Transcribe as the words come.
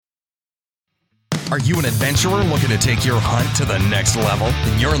Are you an adventurer looking to take your hunt to the next level?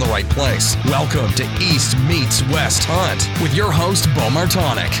 Then you're in the right place. Welcome to East Meets West Hunt with your host, Bo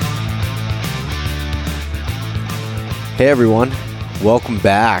Martonic. Hey everyone, welcome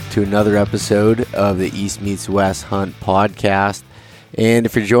back to another episode of the East Meets West Hunt podcast. And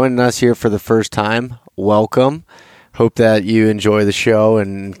if you're joining us here for the first time, welcome. Hope that you enjoy the show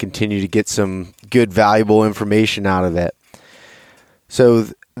and continue to get some good, valuable information out of it. So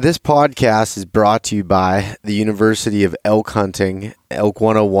this podcast is brought to you by the University of Elk Hunting. Elk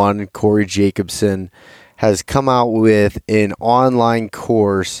 101, Corey Jacobson, has come out with an online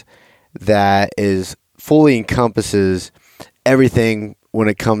course that is fully encompasses everything when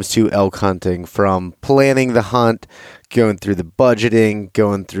it comes to elk hunting, from planning the hunt, going through the budgeting,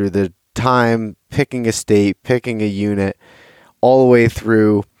 going through the time, picking a state, picking a unit, all the way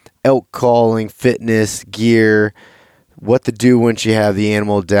through elk calling, fitness, gear, what to do once you have the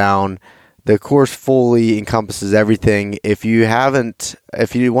animal down. The course fully encompasses everything. If you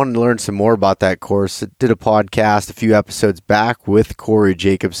want to learn some more about that course, I did a podcast a few episodes back with Corey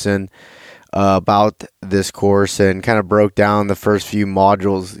Jacobson about this course and kind of broke down the first few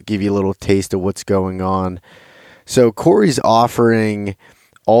modules, give you a little taste of what's going on. So Corey's offering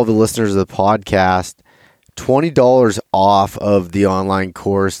all the listeners of the podcast $20 off of the online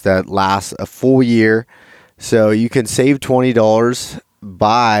course that lasts a full year. So you can save $20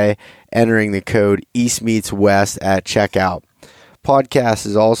 by entering the code EastMeetsWest at checkout. Podcast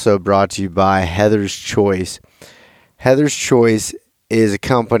is also brought to you by Heather's Choice. Heather's Choice is a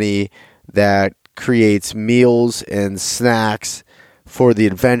company that creates meals and snacks for the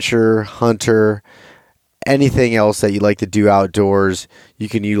adventurer, hunter, anything else that you like to do outdoors. You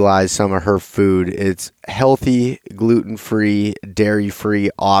can utilize some of her food. It's healthy, gluten-free,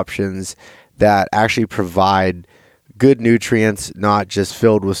 dairy-free options that actually provide good nutrients, not just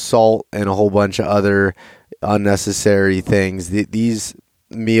filled with salt and a whole bunch of other unnecessary things. These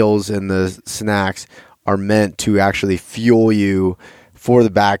meals and the snacks are meant to actually fuel you for the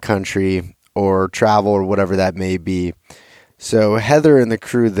backcountry or travel or whatever that may be. So Heather and the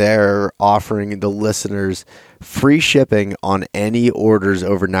crew there are offering the listeners free shipping on any orders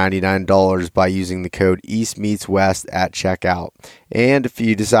over $99 by using the code EastMeetsWest at checkout. And if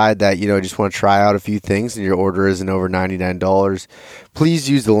you decide that just want to try out a few things and your order isn't over $99, please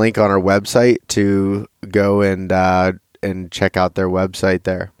use the link on our website to go and check out their website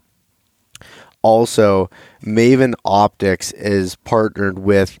there. Also, Maven Optics is partnered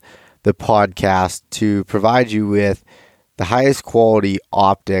with the podcast to provide you with the highest quality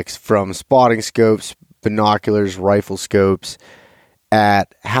optics, from spotting scopes, binoculars, rifle scopes,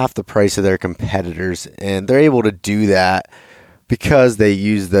 at half the price of their competitors. And they're able to do that because they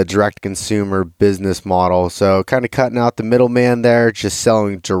use the direct consumer business model. So kind of cutting out the middleman there, just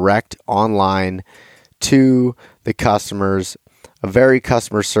selling direct online to the customers. A very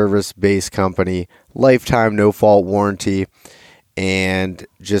customer service based company, lifetime no fault warranty, and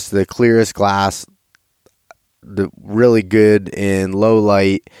just the clearest glass, really good in low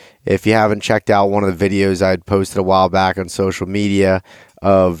light. If you haven't checked out one of the videos I'd posted a while back on social media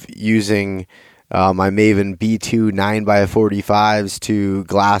of using my Maven B2 9x45s to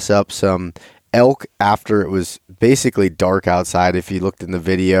glass up some elk after it was basically dark outside, if you looked in the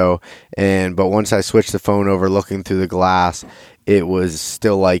video, but once I switched the phone over looking through the glass, it was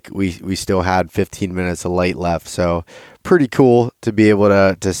still like we still had 15 minutes of light left. So pretty cool to be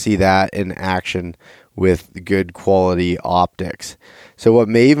able to see that in action with good quality optics. So what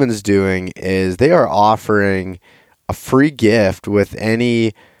Maven's doing is they are offering a free gift with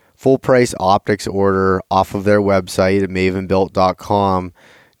any full price optics order off of their website at mavenbuilt.com.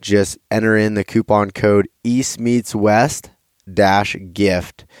 Just enter in the coupon code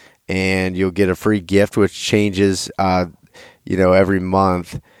EastMeetsWest-gift and you'll get a free gift, which changes every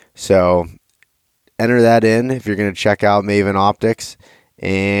month. So enter that in if you're going to check out Maven Optics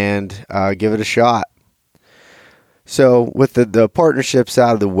and give it a shot. So with the partnerships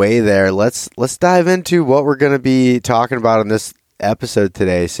out of the way there, let's dive into what we're going to be talking about in this episode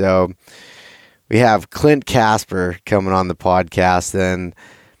today. So we have Clint Casper coming on the podcast, and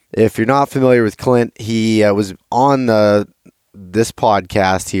if you're not familiar with Clint, he was on this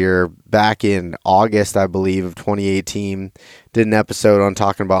podcast here back in August, I believe, of 2018. Did an episode on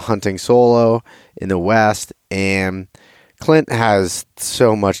talking about hunting solo in the West, and Clint has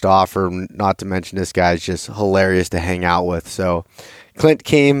so much to offer, not to mention this guy's just hilarious to hang out with. So Clint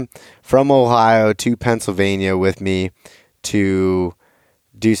came from Ohio to Pennsylvania with me to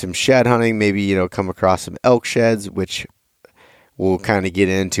do some shed hunting, maybe, come across some elk sheds, which we'll kind of get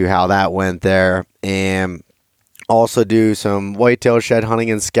into how that went there. And also do some whitetail shed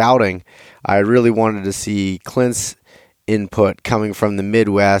hunting and scouting. I really wanted to see Clint's input coming from the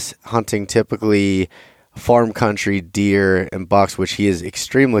Midwest, hunting typically farm country deer and bucks, which he is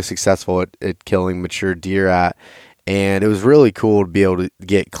extremely successful at killing mature deer at. And it was really cool to be able to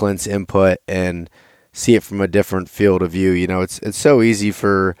get Clint's input and see it from a different field of view. You know, it's so easy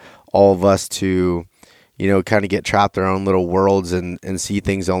for all of us to, you know, kind of get trapped in our own little worlds and see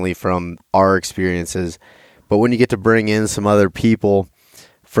things only from our experiences. But when you get to bring in some other people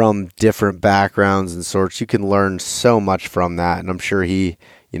from different backgrounds and sorts, you can learn so much from that. And I'm sure he,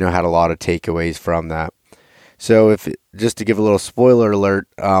 you know, had a lot of takeaways from that. So just to give a little spoiler alert,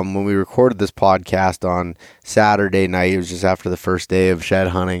 when we recorded this podcast on Saturday night, it was just after the first day of shed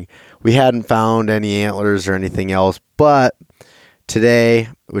hunting, we hadn't found any antlers or anything else. But today,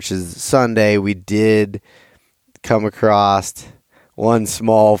 which is Sunday, we did come across one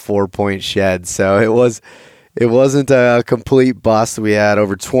small 4-point shed. So it wasn't a complete bust. We had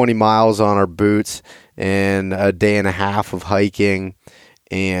over 20 miles on our boots and a day and a half of hiking,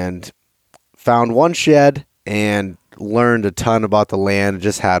 and found one shed and learned a ton about the land.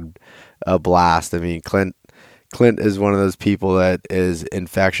 Just had a blast. I mean, Clint is one of those people that is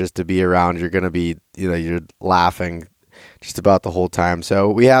infectious to be around. You're going to be, you know, you're laughing just about the whole time. So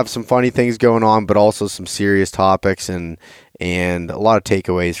we have some funny things going on, but also some serious topics and a lot of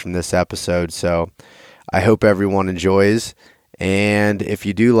takeaways from this episode. So I hope everyone enjoys. And if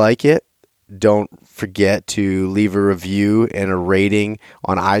you do like it, don't forget to leave a review and a rating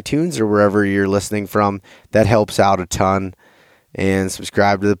on iTunes or wherever you're listening from. That helps out a ton. And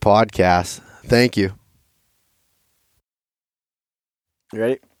subscribe to the podcast. Thank you. You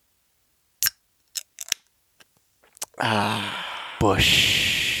ready?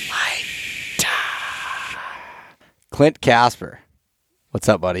 Bush. Clint Casper. What's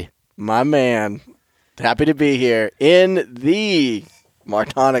up, buddy? My man. Happy to be here in the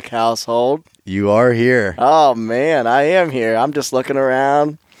Martonic household. You are here. Oh, man, I am here. I'm just looking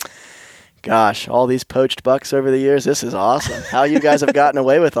around. Gosh, all these poached bucks over the years, this is awesome. How you guys have gotten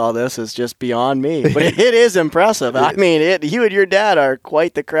away with all this is just beyond me. But it is impressive. I mean, you and your dad are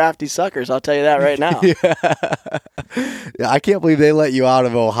quite the crafty suckers. I'll tell you that right now. Yeah, I can't believe they let you out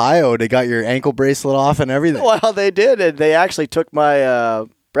of Ohio. They got your ankle bracelet off and everything. Well, they did. And they actually took my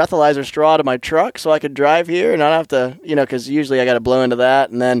breathalyzer straw to my truck so I could drive here and not have to, you know, because usually I got to blow into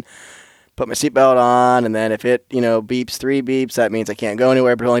that and then put my seatbelt on, and then if it, you know, beeps 3 beeps, that means I can't go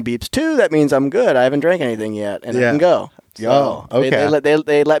anywhere, but it only beeps 2, that means I'm good. I haven't drank anything yet, and I can go. So okay.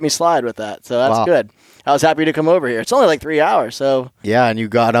 They let me slide with that, so that's good. I was happy to come over here. It's only like 3 hours, so. Yeah, and you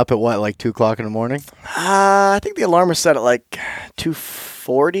got up at what, like 2 o'clock in the morning? I think the alarm was set at like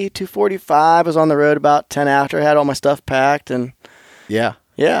 2:40, 2:45. I was on the road about 10 after. I had all my stuff packed, and yeah,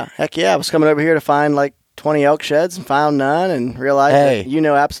 heck yeah. I was coming over here to find like 20 elk sheds and found none and realized that you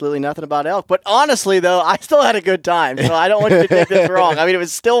know absolutely nothing about elk. But honestly, though, I still had a good time. So I don't want you to take this wrong. I mean, it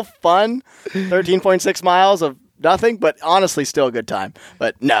was still fun, 13.6 miles of nothing, but honestly, still a good time.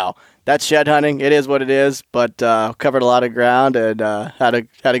 But no, that's shed hunting. It is what it is. But covered a lot of ground and had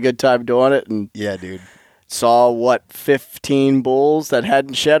a good time doing it. And yeah, dude. Saw, 15 bulls that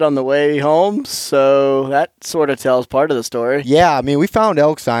hadn't shed on the way home. So that sort of tells part of the story. Yeah, I mean, we found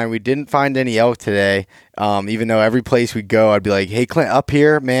elk sign. We didn't find any elk today. Even though every place we go, I'd be like, hey, Clint, up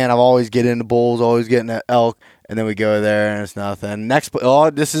here, man, I've always get into bulls, always getting an elk. And then we go there and it's nothing.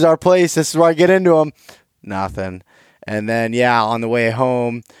 This is our place. This is where I get into them. Nothing. And then, yeah, on the way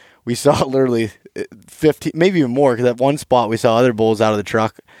home, we saw literally 15, maybe even more, because at one spot we saw other bulls out of the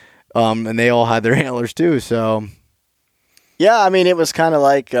truck. And they all had their antlers too, so. Yeah, I mean, it was kind of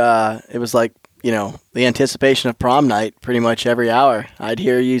like, you know, the anticipation of prom night pretty much every hour. I'd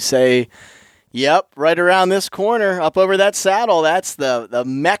hear you say, yep, right around this corner, up over that saddle, that's the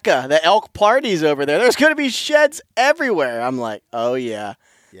mecca, the elk parties over there. There's going to be sheds everywhere. I'm like, oh, yeah.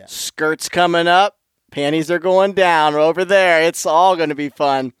 Skirts coming up, panties are going down over there. It's all going to be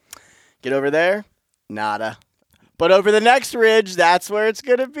fun. Get over there, nada. But over the next ridge, that's where it's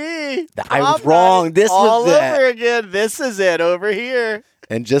going to be. I was wrong. This all was over again. This is it over here.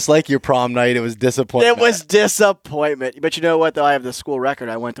 And just like your prom night, it was disappointment. It was disappointment. But you know what, though? I have the school record.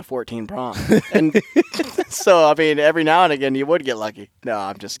 I went to 14 proms. And so, I mean, every now and again, you would get lucky. No,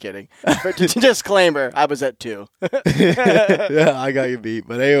 I'm just kidding. Disclaimer, I was at 2. Yeah, I got you beat.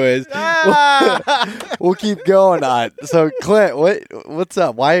 But anyways, we'll keep going on. So, Clint, what's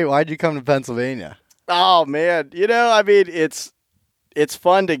up? Why'd you come to Pennsylvania? Oh, man. You know, I mean, it's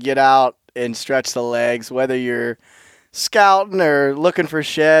fun to get out and stretch the legs, whether you're scouting or looking for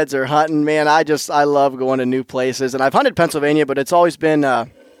sheds or hunting. Man, I love going to new places. And I've hunted Pennsylvania, but it's always been, I've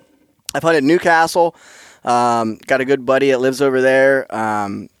hunted Newcastle, Got a good buddy that lives over there.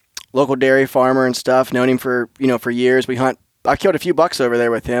 Local dairy farmer and stuff. Known him for years. I killed a few bucks over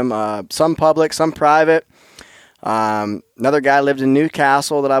there with him. Some public, some private. Another guy lived in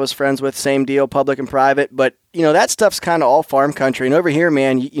Newcastle that I was friends with. Same deal, public and private. But that stuff's kind of all farm country. And over here,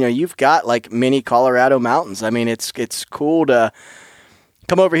 man, you've got like mini Colorado mountains. I mean, it's cool to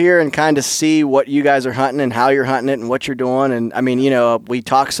come over here and kind of see what you guys are hunting and how you're hunting it and what you're doing. And I mean, we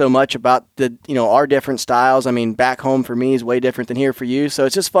talk so much about our different styles. I mean, back home for me is way different than here for you. So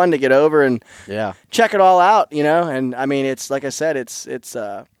it's just fun to get over and check it all out, And I mean, it's like I said,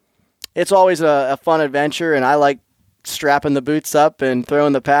 it's always a fun adventure, and I like strapping the boots up and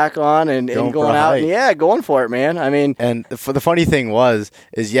throwing the pack on and going out and going for it, man. I mean, and the funny thing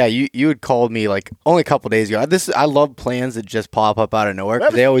is you had called me like only a couple days ago. I love plans that just pop up out of nowhere.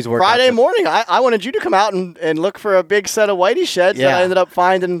 They always work. Friday morning, I wanted you to come out and look for a big set of whitey sheds that I ended up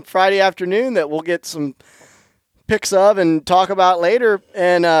finding Friday afternoon that we'll get some pics of and talk about later.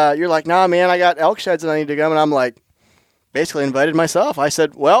 And you're like, nah, man, I got elk sheds and I need to come. And I'm like, basically invited myself. I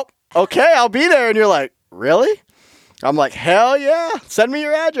said, well, okay, I'll be there. And you're like, really? I'm like, hell yeah. Send me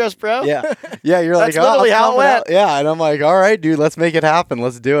your address, bro. Yeah. Yeah, you're like, that's literally how it went. Yeah, and I'm like, all right, dude, let's make it happen.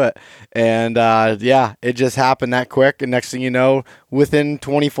 Let's do it. And it just happened that quick. And next thing you know, within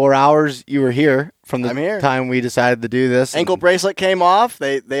 24 hours, you were here from the time we decided to do this. Ankle bracelet came off.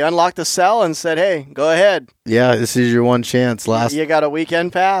 They unlocked the cell and said, hey, go ahead. Yeah, this is your one chance. You got a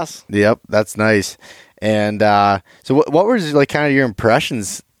weekend pass. Yep, that's nice. And so what was like kind of your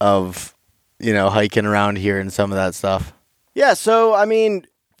impressions of hiking around here and some of that stuff? Yeah, so, I mean,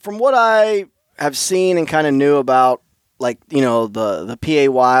 from what I have seen and kind of knew about, like, the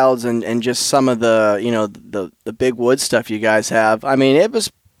PA Wilds and just some of the big wood stuff you guys have, I mean, it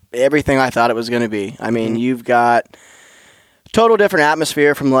was everything I thought it was going to be. I mean, you've got total different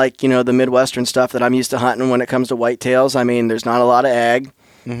atmosphere from, like, the Midwestern stuff that I'm used to hunting when it comes to whitetails. I mean, there's not a lot of ag.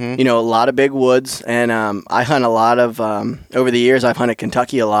 Mm-hmm. A lot of big woods, and I hunt a lot of, over the years, I've hunted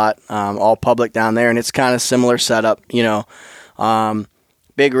Kentucky a lot, all public down there, and it's kind of similar setup, big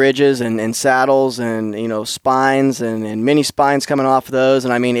ridges and saddles and, spines and mini spines coming off of those,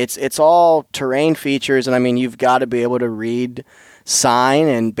 and I mean, it's all terrain features, and I mean, you've got to be able to read sign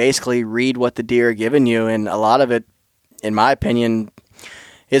and basically read what the deer are giving you, and a lot of it, in my opinion,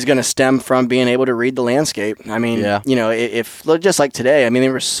 is going to stem from being able to read the landscape. I mean, if just like today, I mean,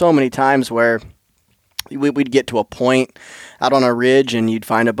 there were so many times where we'd get to a point out on a ridge and you'd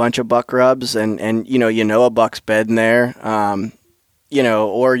find a bunch of buck rubs and a buck's bedding there,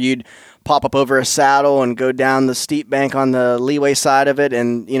 or you'd pop up over a saddle and go down the steep bank on the leeway side of it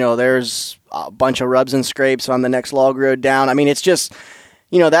and, there's a bunch of rubs and scrapes on the next log road down. I mean, it's just,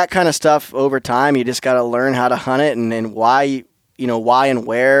 that kind of stuff over time. You just got to learn how to hunt it and why and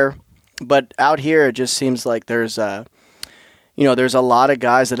where. But out here, it just seems like there's a lot of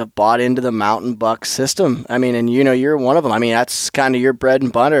guys that have bought into the mountain buck system. I mean, and you're one of them. I mean, that's kind of your bread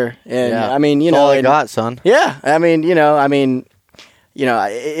and butter. And I mean, all I got, son. Yeah, I mean,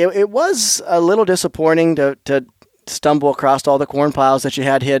 it was a little disappointing to stumble across all the corn piles that you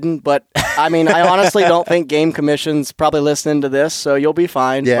had hidden. But I mean, I honestly don't think Game Commission's probably listening to this, so you'll be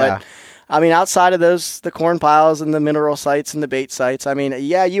fine. Yeah. But I mean, outside of those, the corn piles and the mineral sites and the bait sites, I mean,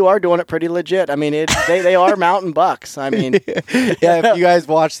 yeah, you are doing it pretty legit. I mean, they are mountain bucks. I mean, if you guys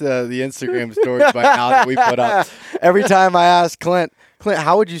watch the Instagram stories by now that we put up, every time I ask Clint,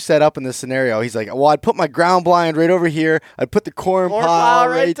 how would you set up in this scenario? He's like, well, I'd put my ground blind right over here. I'd put the corn pile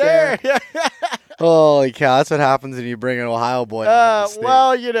right there. Holy cow, that's what happens when you bring an Ohio boy.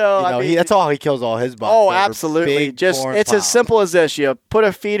 Well, I mean, that's all he kills all his bucks. Oh, absolutely. Just it's as simple as this. You put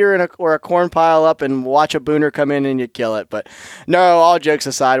a feeder or a corn pile up and watch a booner come in and you kill it. But no, all jokes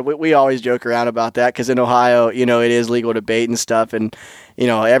aside, we always joke around about that because in Ohio, it is legal to bait and stuff. And,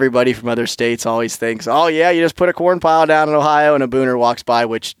 everybody from other states always thinks, oh, yeah, you just put a corn pile down in Ohio and a booner walks by,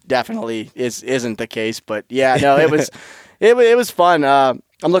 which definitely isn't the case. But, yeah, no, it was fun.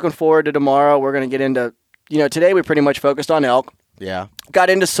 I'm looking forward to tomorrow. We're going to get into, today we pretty much focused on elk. Yeah. Got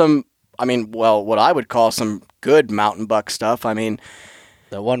into some, what I would call some good mountain buck stuff. I mean,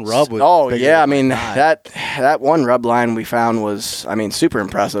 that one rub was that one rub line we found was, super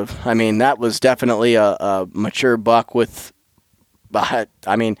impressive. I mean, that was definitely a mature buck with, I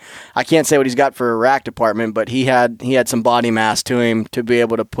can't say what he's got for a rack department, but he had some body mass to him to be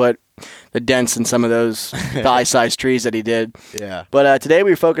able to put the dents in some of those thigh-sized trees that he did. Yeah. But today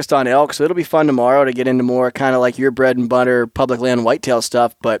we focused on elk, so it'll be fun tomorrow to get into more kind of like your bread and butter public land whitetail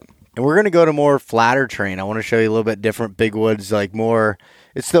stuff. And we're going to go to more flatter terrain. I want to show you a little bit different big woods, like more.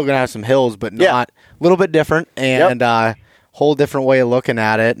 It's still going to have some hills, but not a little bit different. And whole different way of looking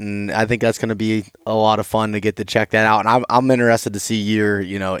at it, and I think that's going to be a lot of fun to get to check that out. And I'm interested to see your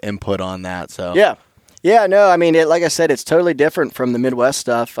input on that. So yeah, no, I mean, like I said, it's totally different from the Midwest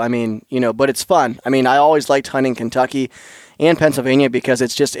stuff. I mean, but it's fun. I mean, I always liked hunting Kentucky and Pennsylvania because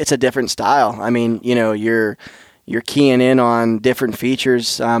it's a different style. I mean, you're keying in on different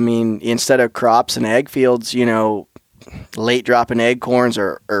features. I mean, instead of crops and egg fields, late dropping acorns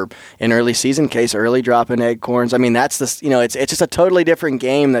or in early season case, early dropping acorns. I mean, that's it's just a totally different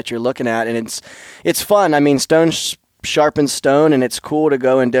game that you're looking at, and it's fun. I mean, stone sharpens stone, and it's cool to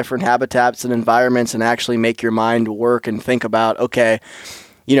go in different habitats and environments and actually make your mind work and think about, okay,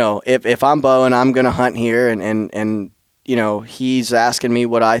 if I'm Bo and I'm going to hunt here and he's asking me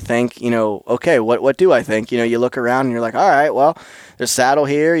what I think, okay, what do I think? You look around and you're like, all right, well, there's saddle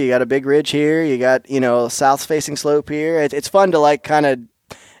here, you got a big ridge here, you got, south-facing slope here. It's fun to, like, kind of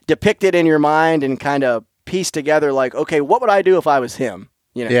depict it in your mind and kind of piece together, like, okay, what would I do if I was him?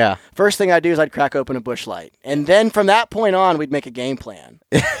 Yeah. First thing I'd do is I'd crack open a bush light. And then from that point on, we'd make a game plan.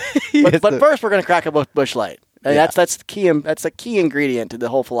 But first, we're going to crack a bush light. And that's the key. That's a key ingredient to the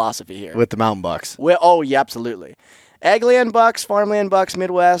whole philosophy here. With the mountain bucks. Oh, yeah, absolutely. Eggland bucks, farmland bucks,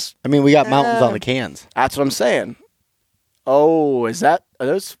 Midwest. I mean, we got mountains on the cans. That's what I'm saying. Oh, are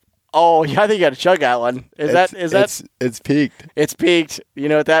those? Oh, yeah, I think you got to chug that one. It's peaked. It's peaked. You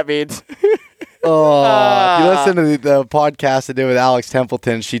know what that means. Oh, if you listen to the podcast I did with Alex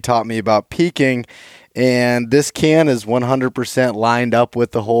Templeton, she taught me about peaking, and this can is 100% lined up with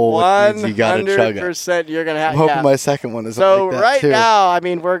the hole. 100%, you got to chug it. You're going to have. I'm hoping my second one is so like that right too. now, I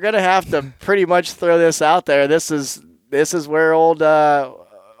mean, we're going to have to pretty much throw this out there. This is where old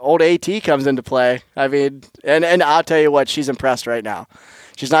AT comes into play. I mean, and I'll tell you what, she's impressed right now.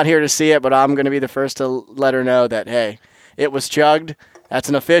 She's not here to see it, but I'm going to be the first to let her know that, hey, it was chugged. That's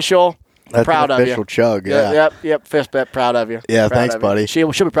an official. That's proud an of you. Official chug, yeah. Yep. Fist bump, proud of you. Yeah, proud thanks, buddy.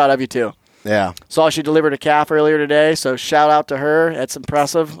 She'll be proud of you too. Yeah. Saw she delivered a calf earlier today, so shout out to her. That's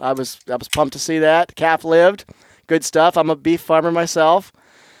impressive. I was pumped to see that. The calf lived. Good stuff. I'm a beef farmer myself.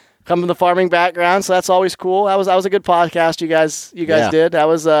 Come from the farming background, so that's always cool. That was a good podcast you guys did. That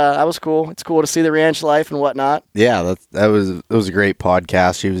was cool. It's cool to see the ranch life and whatnot. Yeah, that was a great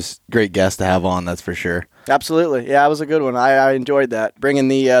podcast. She was a great guest to have on, that's for sure. Absolutely. Yeah, it was a good one. I enjoyed that. Bringing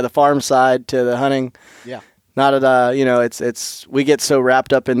the farm side to the hunting. Yeah. Not at it's we get so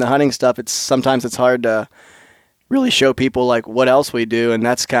wrapped up in the hunting stuff. Sometimes it's hard to really show people like what else we do, and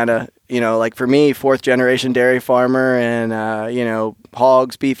that's kind of like for me, 4th generation dairy farmer, and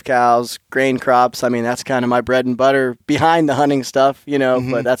hogs, beef cows, grain crops. I mean, that's kind of my bread and butter behind the hunting stuff.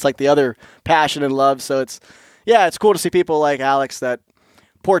 Mm-hmm. But that's like the other passion and love. So it's cool to see people like Alex that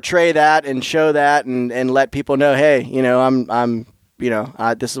portray that and show that and let people know, hey, I'm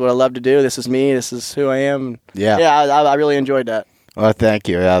this is what I love to do. This is me. This is who I am. Yeah. Yeah, I really enjoyed that. Well, thank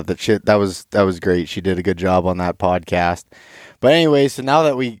you. Yeah, that was great. She did a good job on that podcast. But anyway, so now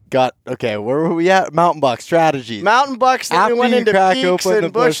that we got, okay, where were we at? Mountain buck strategies. Mountain bucks, then we went into peaks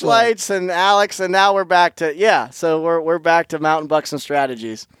and bush lights and Alex, and now we're back to, so we're back to mountain bucks and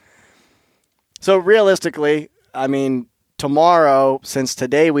strategies. So realistically, I mean, tomorrow, since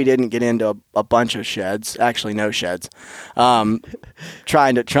today we didn't get into a bunch of sheds, actually no sheds,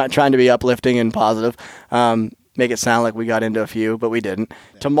 trying to be uplifting and positive, make it sound like we got into a few, but we didn't.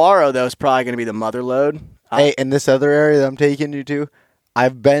 Tomorrow, though, is probably going to be the mother load. Hey, in this other area that I'm taking you to,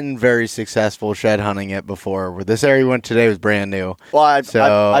 I've been very successful shed hunting it before. This area we went today was brand new. Well,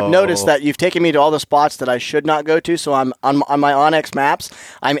 I've noticed that you've taken me to all the spots that I should not go to. So I'm on my onX maps.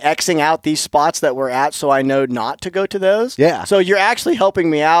 I'm Xing out these spots that we're at, so I know not to go to those. Yeah. So you're actually helping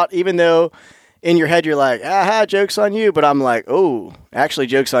me out, even though in your head you're like, joke's on you. But I'm like, oh, actually,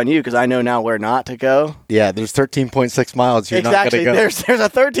 joke's on you because I know now where not to go. Yeah, there's 13.6 miles you're not going to go. There's a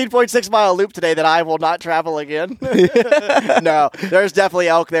 13.6 mile loop today that I will not travel again. No, there's definitely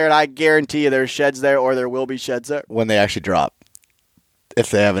elk there, and I guarantee you there's sheds there, or there will be sheds there. When they actually drop. If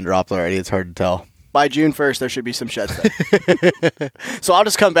they haven't dropped already, it's hard to tell. By June 1st, there should be some sheds there. So I'll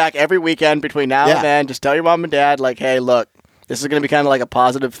just come back every weekend between now and then, just tell your mom and dad, like, hey, look, this is going to be kind of like a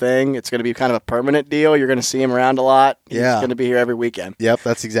positive thing. It's going to be kind of a permanent deal. You're going to see him around a lot. He's going to be here every weekend. Yep,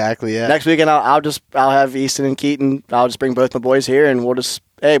 that's exactly it. Next weekend, I'll have Easton and Keaton. I'll just bring both my boys here, and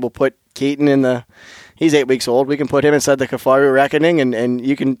we'll put Keaton in the. He's 8 weeks old. We can put him inside the Kafaru Reckoning, and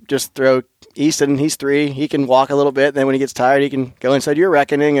you can just throw Easton. He's 3. He can walk a little bit. Then when he gets tired, he can go inside your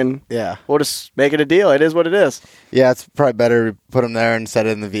Reckoning, and we'll just make it a deal. It is what it is. Yeah, it's probably better to put him there and set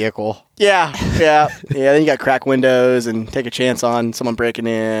it in the vehicle. Yeah. Then you got crack windows and take a chance on someone breaking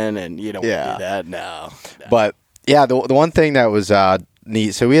in, and you don't want to do that. No. But yeah, the one thing that was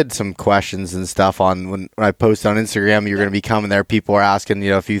neat. So we had some questions and stuff on when I posted on Instagram. You're going to be coming there. People are asking,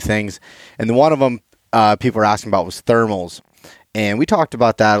 a few things, and then one of them people were asking about was thermals, and we talked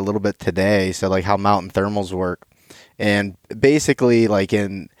about that a little bit today. So like how mountain thermals work, and basically like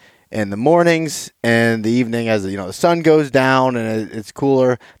in the mornings and the evening, as the sun goes down and it's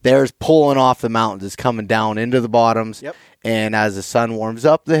cooler, the air's pulling off the mountains. It's coming down into the bottoms. Yep. And as the sun warms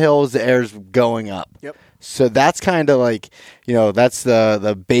up the hills, the air's going up. Yep. So that's kind of like, that's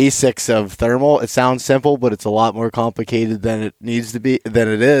the basics of thermal. It sounds simple, but it's a lot more complicated than it needs to be, than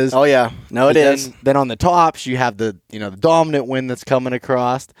it is. Oh yeah. No, it is. Then on the tops, you have the dominant wind that's coming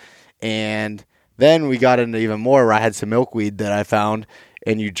across. And then we got into even more where I had some milkweed that I found,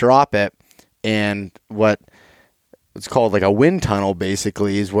 and you drop it, and it's called like a wind tunnel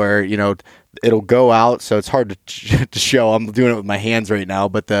basically is where, it'll go out. So it's hard to show. I'm doing it with my hands right now,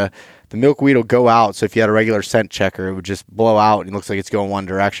 but the milkweed will go out. So if you had a regular scent checker, it would just blow out and it looks like it's going one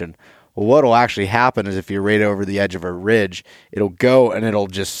direction. Well, what will actually happen is if you're right over the edge of a ridge, it'll go and it'll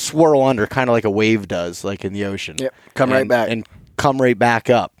just swirl under, kind of like a wave does, like in the ocean. Yep. Right back. And come right back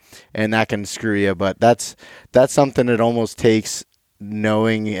up. And that can screw you. But that's something that almost takes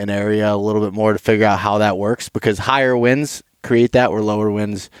knowing an area a little bit more to figure out how that works, because higher winds create that, where lower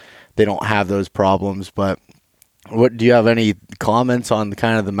winds, they don't have those problems. But do you have any comments on the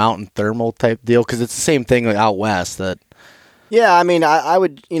kind of the mountain thermal type deal? Because it's the same thing like out west. Yeah, I mean, I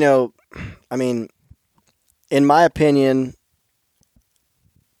would, in my opinion,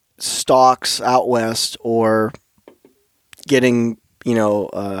 stalks out west or getting,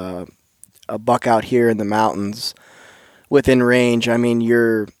 a buck out here in the mountains within range. I mean,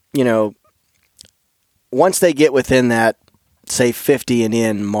 once they get within that, say 50 and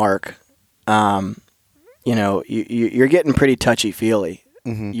in mark, you're getting pretty touchy-feely.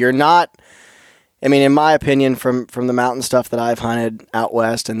 Mm-hmm. You're not, in my opinion, from the mountain stuff that I've hunted out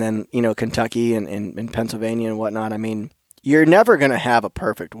west and then, Kentucky and Pennsylvania and whatnot, you're never going to have a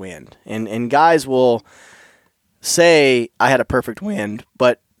perfect wind. And guys will say, I had a perfect wind,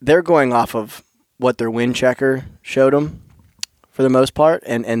 but they're going off of what their wind checker showed them for the most part,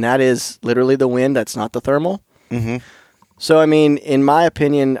 and that is literally the wind. That's not the thermal. Mm-hmm. So, in my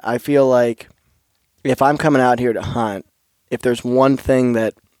opinion, I feel like if I'm coming out here to hunt, if there's one thing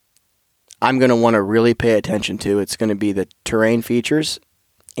that I'm going to want to really pay attention to, it's going to be the terrain features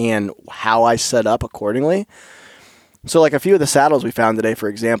and how I set up accordingly. So, like a few of the saddles we found today, for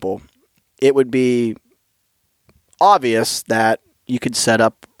example, it would be obvious that you could set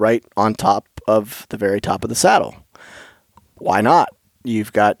up right on top of the very top of the saddle. Why not?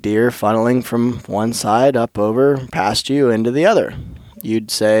 You've got deer funneling from one side up over past you into the other. You'd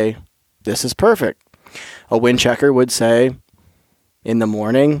say, this is perfect. A wind checker would say, in the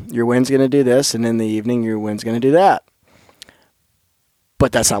morning, your wind's going to do this, and in the evening, your wind's going to do that.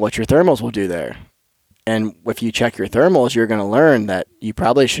 But that's not what your thermals will do there. And if you check your thermals, you're going to learn that you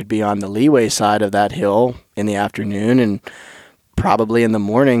probably should be on the leeway side of that hill in the afternoon, and probably in the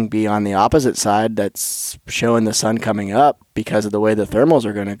morning be on the opposite side that's showing the sun coming up because of the way the thermals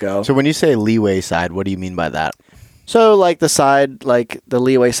are going to go. So when you say leeway side, what do you mean by that? So like the side, like the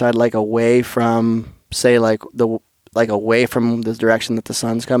leeway side, like away from, say, like away from the direction that the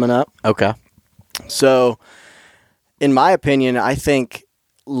sun's coming up. Okay. So in my opinion, I think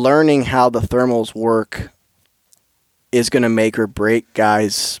learning how the thermals work is going to make or break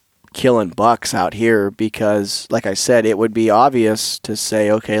guys killing bucks out here, because like I said, it would be obvious to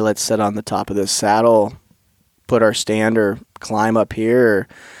say, okay, let's sit on the top of this saddle, put our stand, or climb up here, or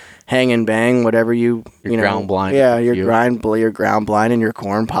hang and bang, whatever your ground blind. Yeah, your ground blind and your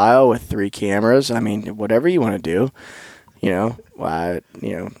corn pile with 3 cameras. Whatever you want to do,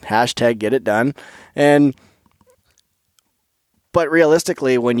 hashtag get it done. But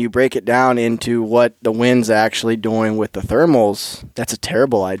realistically, when you break it down into what the wind's actually doing with the thermals, that's a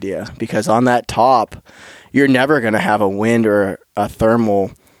terrible idea, because on that top, you're never going to have a wind or a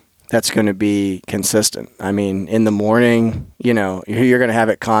thermal that's going to be consistent. In the morning, you're going to have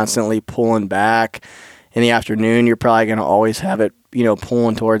it constantly pulling back. In the afternoon, you're probably going to always have it,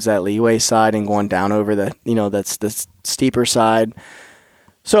 pulling towards that leeway side and going down over the, that's the steeper side.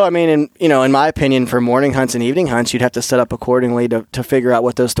 So, in my opinion, for morning hunts and evening hunts, you'd have to set up accordingly to figure out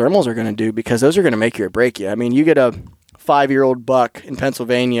what those thermals are going to do, because those are going to make you or break you. You get a 5-year-old buck in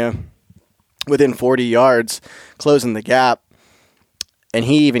Pennsylvania within 40 yards closing the gap, and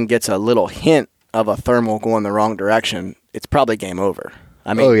he even gets a little hint of a thermal going the wrong direction, it's probably game over.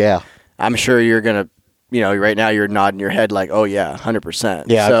 Oh, yeah. I'm sure you're going to, right now you're nodding your head like, oh, yeah, 100%.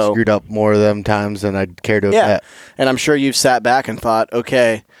 Yeah, I've screwed up more of them times than I'd care to admit. And I'm sure you've sat back and thought,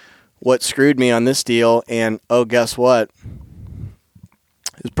 okay, what screwed me on this deal? And, oh, guess what?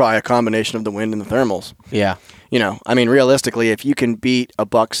 is probably a combination of the wind and the thermals. Yeah. I mean, realistically, if you can beat a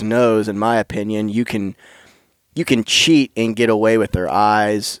buck's nose, in my opinion, you can cheat and get away with their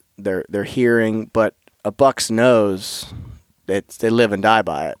eyes, their hearing, but a buck's nose, they live and die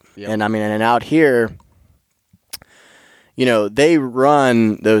by it. Yep. And I mean, and out here, they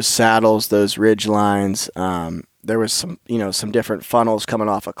run those saddles, those ridge lines. There was some different funnels coming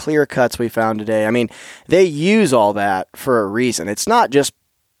off of clear cuts we found today. I mean, they use all that for a reason. It's not just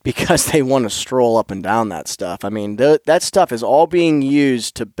because they want to stroll up and down that stuff. I mean, that stuff is all being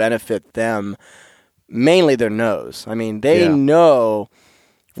used to benefit them, mainly their nose. I mean, they know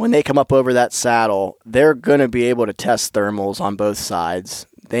when they come up over that saddle, they're going to be able to test thermals on both sides.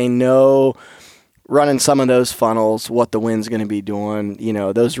 They know running some of those funnels, what the wind's going to be doing.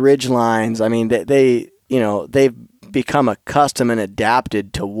 Those ridge lines, I mean, they've become accustomed and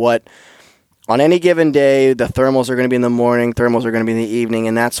adapted to what, on any given day, the thermals are going to be in the morning, thermals are going to be in the evening,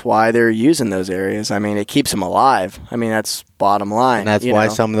 and that's why they're using those areas. I mean, it keeps them alive. I mean, that's bottom line. And that's why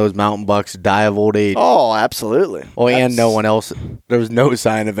some of those mountain bucks die of old age. Oh, absolutely. Oh, and no one else. There was no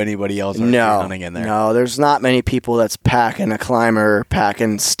sign of anybody else hunting in there. No, there's not many people that's packing a climber,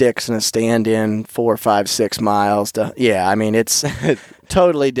 packing sticks and a stand-in 4, 5, 6 miles. I mean, it's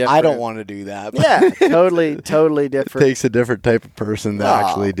totally different. I don't want to do that. Yeah, totally different. It takes a different type of person to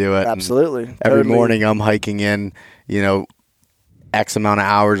actually do it. Absolutely. Every morning I'm hiking in, X amount of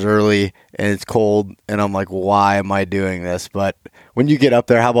hours early, and it's cold, and I'm like, why am I doing this? But when you get up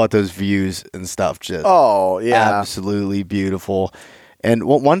there, how about those views and stuff? Just absolutely beautiful. And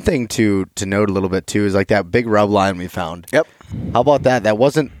one thing to note a little bit too is like that big rub line we found. Yep. How about that? That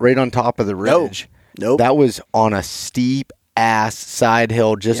wasn't right on top of the ridge. Nope. That was on a steep ass side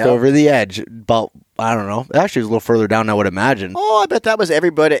hill just over the edge. About, I don't know. Actually, it was a little further down than I would imagine. Oh, I bet that was every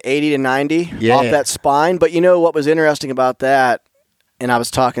bit at 80 to 90 off that spine. But what was interesting about that, and I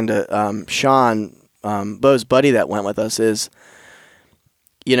was talking to Sean, Bo's buddy that went with us, is,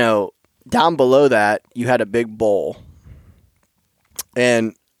 down below that, you had a big bowl.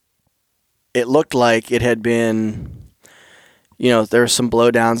 And it looked like it had been, there were some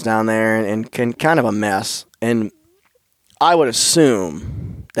blowdowns down there and kind of a mess. And I would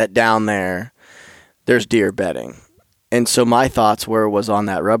assume that down there's deer bedding. And so my thoughts was on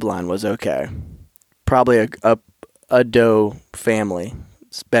that rub line was, okay, probably a doe family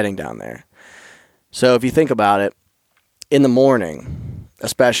bedding down there. So if you think about it, in the morning,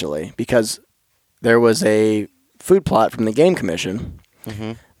 especially, because there was a food plot from the Game Commission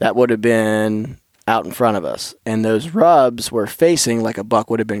that would have been out in front of us, and those rubs were facing like a buck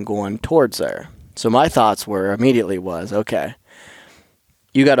would have been going towards there. So my thoughts immediately was, okay,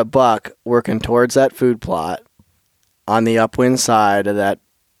 you got a buck working towards that food plot on the upwind side of that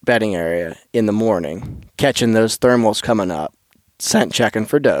bedding area in the morning, catching those thermals coming up, scent checking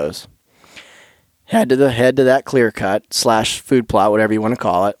for does, head to that clear cut / food plot, whatever you want to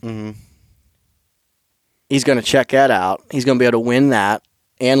call it. Mm-hmm. He's going to check that out. He's going to be able to win that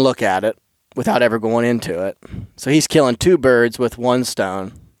and look at it without ever going into it. So he's killing 2 birds with 1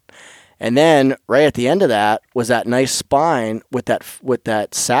 stone. And then right at the end of that was that nice spine with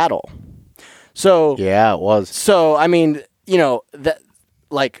that saddle. So yeah, it was. So I mean, that,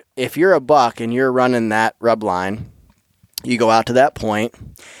 like, if you're a buck and you're running that rub line, you go out to that point,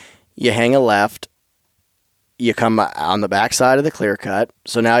 you hang a left, you come on the back side of the clear cut.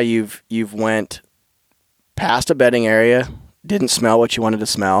 So now you've went past a bedding area, didn't smell what you wanted to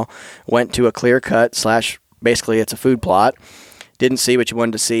smell, went to a clear cut / basically it's a food plot, didn't see what you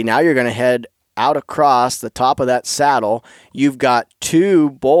wanted to see. Now you're going to head out across the top of that saddle. You've got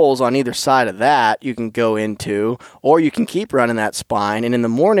 2 bowls on either side of that you can go into, or you can keep running that spine. And in the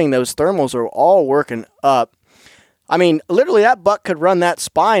morning, those thermals are all working up. I mean, literally that buck could run that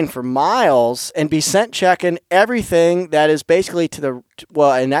spine for miles and be scent checking everything that is basically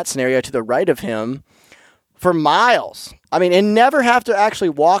in that scenario, to the right of him for miles. I mean, and never have to actually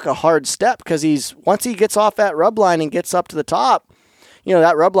walk a hard step, because once he gets off that rub line and gets up to the top,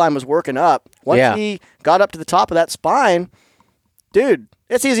 that rub line was working up. Once he got up to the top of that spine, dude,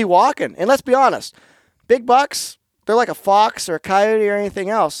 it's easy walking. And let's be honest, big bucks, they're like a fox or a coyote or anything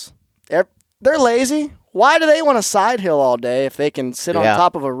else. They're lazy. Why do they want to side hill all day if they can sit on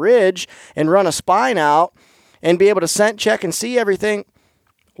top of a ridge and run a spine out and be able to scent check and see everything?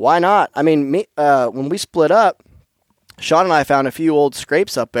 Why not? I mean, when we split up, Sean and I found a few old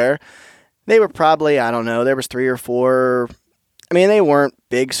scrapes up there. They were probably, I don't know, there was 3 or 4. I mean, they weren't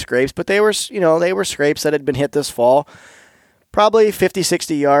big scrapes, but they were scrapes that had been hit this fall. Probably 50,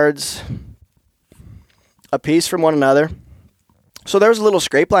 60 yards a piece from one another. So there was a little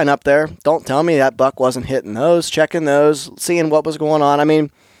scrape line up there. Don't tell me that buck wasn't hitting those, checking those, seeing what was going on. I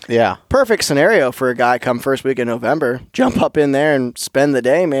mean, Yeah. perfect scenario for a guy come first week in November. Jump up in there and spend the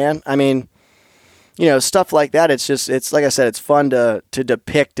day, man. I mean, stuff like that. It's like I said, it's fun to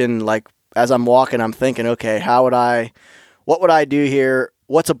depict. And like as I'm walking, I'm thinking, okay, what would I do here?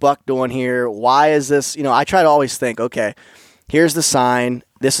 What's a buck doing here? Why is this? I try to always think, okay, here's the sign.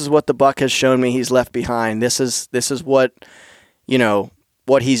 This is what the buck has shown me he's left behind. This is what,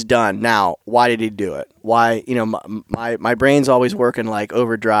 what he's done. Now, why did he do it? Why, my brain's always working like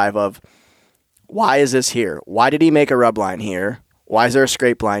overdrive of why is this here? Why did he make a rub line here? Why is there a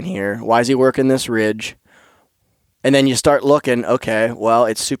scrape line here? Why is he working this ridge? And then you start looking, okay, well,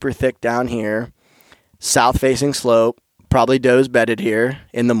 it's super thick down here. South-facing slope, probably doe's bedded here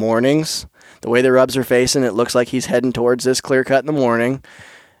in the mornings. The way the rubs are facing, it looks like he's heading towards this clear cut in the morning,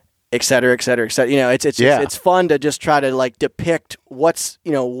 et cetera, et cetera, et cetera. It's fun to just try to like depict what's,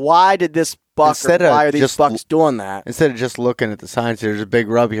 why did this buck why are these bucks doing that? Instead of just looking at the signs, there's a big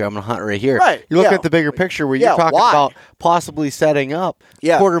rub here, I'm going to hunt right here. Right. You look at the bigger picture where you're talking about possibly setting up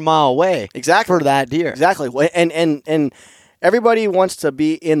a quarter mile away for that deer. Exactly. And everybody wants to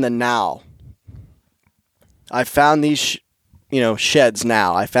be in the now. I found these, sheds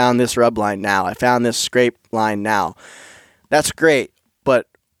now. I found this rub line now. I found this scrape line now. That's great, but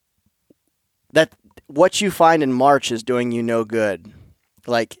what you find in March is doing you no good.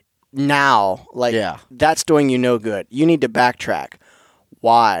 Like now, that's doing you no good. You need to backtrack.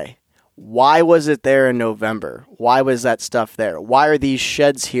 Why? Why was it there in November? Why was that stuff there? Why are these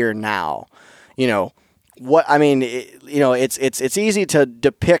sheds here now? It's easy to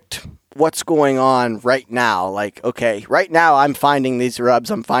depict what's going on right now. Like, okay, right now I'm finding these rubs,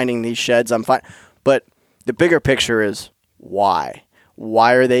 I'm finding these sheds, but the bigger picture is why?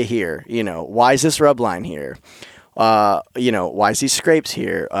 Why are they here? Why is this rub line here? Why is these scrapes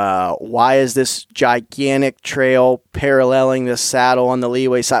here? Why is this gigantic trail paralleling this saddle on the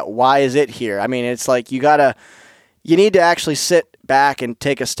leeway side? Why is it here? I mean, it's like you need to actually sit back and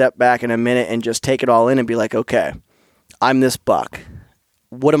take a step back in a minute and just take it all in and be like, okay, I'm this buck.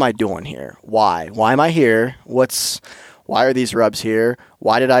 What am I doing here? Why? Why am I here? Why are these rubs here?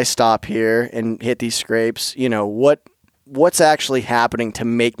 Why did I stop here and hit these scrapes? What's actually happening to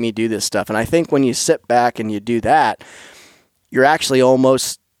make me do this stuff? And I think when you sit back and you do that, you're actually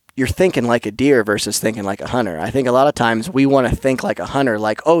you're thinking like a deer versus thinking like a hunter. I think a lot of times we want to think like a hunter,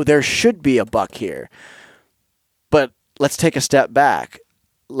 like, oh, there should be a buck here. But let's take a step back.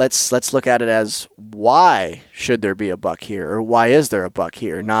 Let's look at it as why should there be a buck here, or why is there a buck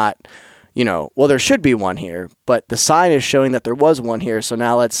here? Not, well, there should be one here, but the sign is showing that there was one here. So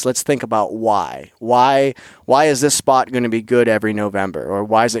now let's think about why. Why is this spot going to be good every November, or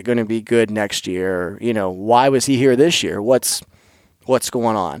why is it going to be good next year? Or, why was he here this year? What's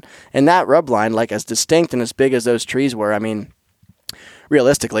going on? And that rub line, like as distinct and as big as those trees were, I mean,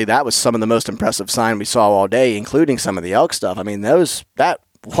 realistically, that was some of the most impressive sign we saw all day, including some of the elk stuff. I mean, that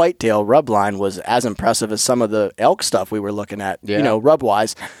whitetail rub line was as impressive as some of the elk stuff we were looking at, rub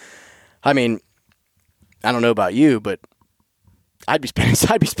wise. I mean, I don't know about you, but I'd be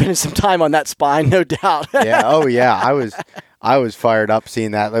spending some time on that spine, no doubt. Yeah. Oh yeah. I was fired up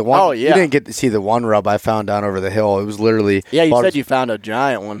seeing that. Like you didn't get to see the one rub I found down over the hill. It was literally. Yeah. You said you found a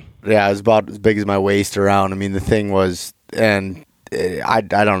giant one. Yeah. It was about as big as my waist around. I mean, the thing was, and I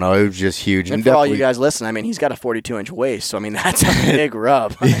don't know. It was just huge. And for all you guys listening, I mean, he's got a 42-inch waist, so I mean, that's a big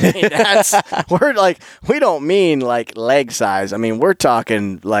rub. I mean, we don't mean like leg size. I mean, we're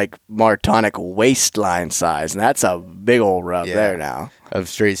talking like Martonic waistline size, and that's a big old rub there now. Of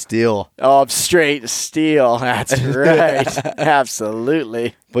straight steel. Oh, of straight steel. That's right.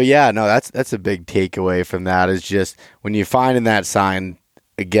 Absolutely. But yeah, no, that's a big takeaway from that is just when you find in that sign,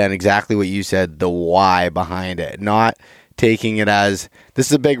 again, exactly what you said, the why behind it, not taking it as this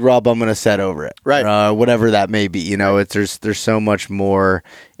is a big rub, I'm going to set over it, right? Whatever that may be, there's so much more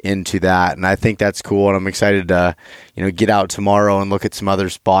into that, and I think that's cool. And I'm excited to get out tomorrow and look at some other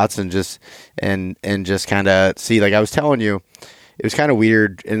spots and just kind of see. Like I was telling you, it was kind of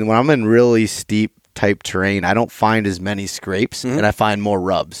weird. And when I'm in really steep type terrain, I don't find as many scrapes, and I find more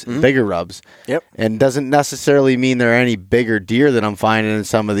rubs, bigger rubs. Yep. And doesn't necessarily mean there are any bigger deer that I'm finding in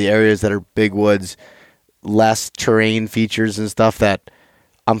some of the areas that are big woods. Less terrain features and stuff that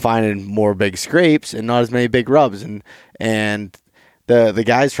I'm finding more big scrapes and not as many big rubs. And the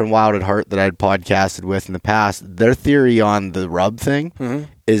guys from Wild at Heart that I'd podcasted with in the past, their theory on the rub thing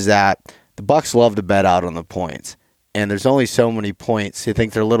is that the bucks love to bed out on the points, and there's only so many points. They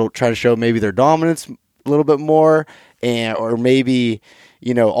think they're trying to show maybe their dominance a little bit more, or maybe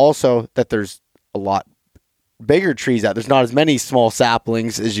also that there's a lot bigger trees out. There's not as many small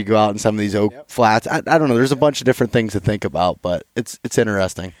saplings as you go out in some of these oak flats. I don't know. There's a bunch of different things to think about, but it's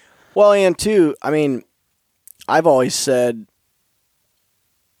interesting. Well, and too, I mean, I've always said,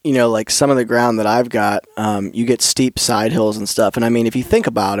 you know, like some of the ground that I've got, you get steep side hills and stuff. And I mean, if you think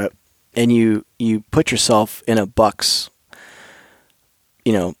about it and you put yourself in a buck's,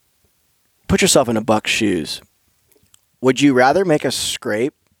 you know, put yourself in a buck's shoes, would you rather make a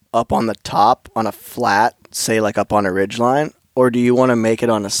scrape up on the top on a flat, say like up on a ridgeline, or do you want to make it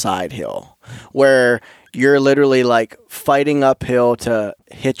on a side hill where you're literally like fighting uphill to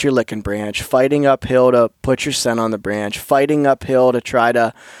hit your licking branch, fighting uphill to put your scent on the branch, fighting uphill to try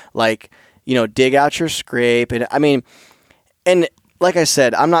to like, you know, dig out your scrape? And I mean, and like I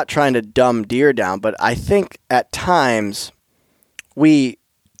said, I'm not trying to dumb deer down, but I think at times we,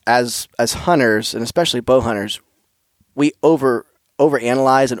 as hunters, and especially bow hunters, we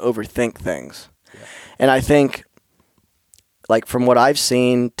overanalyze and overthink things. Yeah. And I think, like from what I've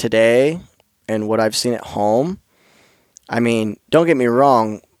seen today and what I've seen at home, I mean, don't get me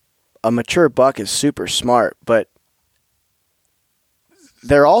wrong, a mature buck is super smart, but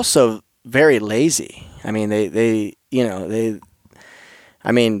they're also very lazy. I mean, I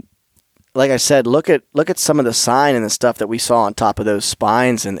mean, like I said, look at some of the sign and the stuff that we saw on top of those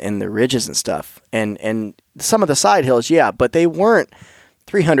spines and the ridges and stuff. And some of the side hills, yeah, but they weren't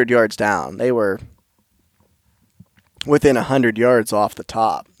 300 yards down. They were within 100 yards off the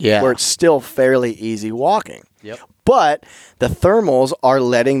top, where it's still fairly easy walking. Yep. But the thermals are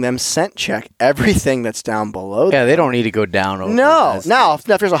letting them scent check everything that's down below them. Yeah, they don't need to go down over. No. Now, if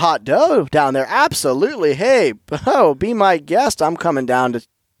there's a hot doe down there, absolutely, hey, be my guest. I'm coming down to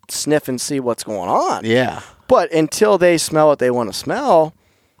sniff and see what's going on. Yeah. But until they smell what they want to smell,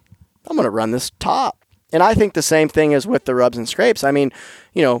 I'm going to run this top. And I think the same thing is with the rubs and scrapes. I mean,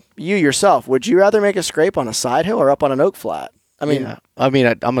 you know, you yourself, would you rather make a scrape on a side hill or up on an oak flat? I mean,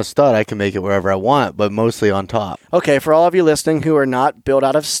 I'm a stud. I can make it wherever I want, but mostly on top. Okay, for all of you listening who are not built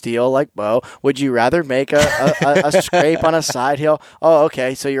out of steel like Bo, would you rather make a scrape on a side hill? Oh,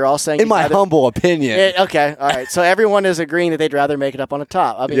 okay. So you're all saying, in my humble opinion. Okay, all right. So everyone is agreeing that they'd rather make it up on a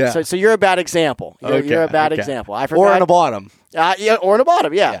top. I mean, so you're a bad example. You're a bad example. I forgot. Or on the bottom. Or in the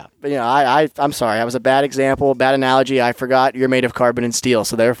bottom, yeah. But, you know, I'm sorry. I was a bad example, bad analogy. I forgot you're made of carbon and steel,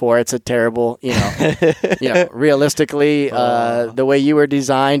 so therefore it's a terrible, realistically, the way you were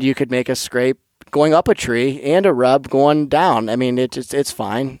designed, you could make a scrape going up a tree and a rub going down. I mean, it's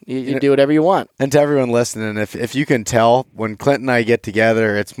fine. You do whatever you want. And to everyone listening, if you can tell, when Clint and I get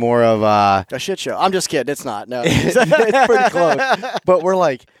together, it's more of a shit show. I'm just kidding. It's not. No. It's pretty close. But we're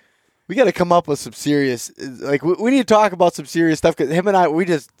like, we got to come up with some serious, like, we need to talk about some serious stuff, because him and I, we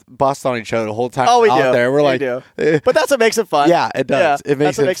just bust on each other the whole time we out do. there. We're like, but that's what makes it fun. Yeah, it does. Yeah, it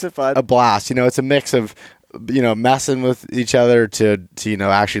makes it fun. A blast. You know, it's a mix of, messing with each other to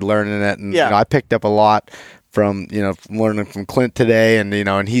actually learning it. And, I picked up a lot from learning from Clint today, and,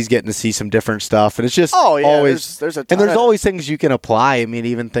 and he's getting to see some different stuff. And it's just always, there's a ton and there's always things you can apply. I mean,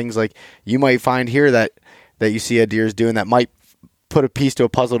 even things like you might find here that you see a deer's doing that might put a piece to a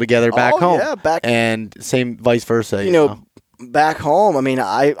puzzle together back home. Yeah, and same vice versa. You know, back home, I mean,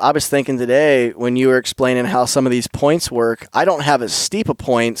 I was thinking today when you were explaining how some of these points work, I don't have as steep a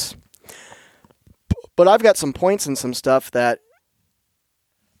points, but I've got some points and some stuff that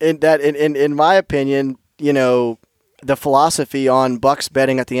in my opinion, the philosophy on bucks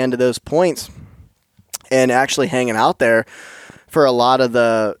bedding at the end of those points and actually hanging out there for a lot of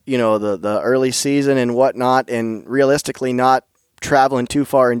the, the early season and whatnot, and realistically not traveling too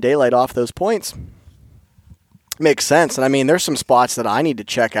far in daylight off those points makes sense. And I mean, there's some spots that I need to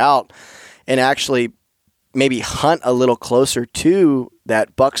check out and actually maybe hunt a little closer to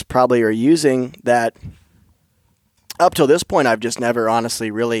that bucks probably are using, that up till this point I've just never honestly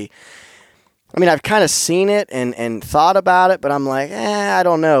really, I mean, I've kind of seen it and thought about it, but I'm like, I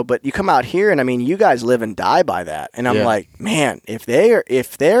don't know. But you come out here and I mean, you guys live and die by that. And I'm like, man, if they're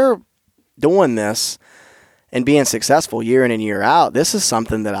doing this and being successful year in and year out, this is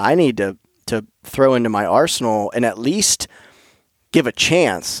something that I need to throw into my arsenal and at least give a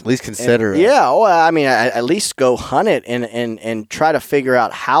chance. At least consider it. Yeah, well, I mean, at least go hunt it and try to figure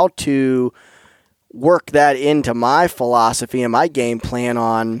out how to work that into my philosophy and my game plan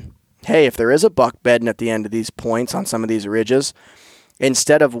on, hey, if there is a buck bedding at the end of these points on some of these ridges,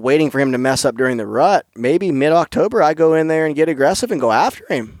 instead of waiting for him to mess up during the rut, maybe mid-October I go in there and get aggressive and go after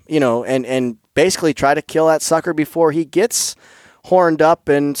him, and basically try to kill that sucker before he gets horned up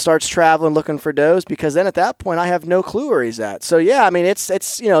and starts traveling looking for does, because then at that point I have no clue where he's at. So yeah, I mean, it's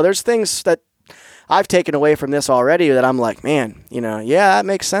there's things that I've taken away from this already that I'm like, man, that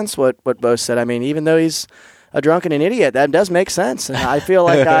makes sense what Bo said. I mean, even though he's a drunk and an idiot. That does make sense. And I feel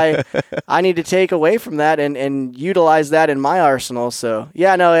like I need to take away from that and utilize that in my arsenal. So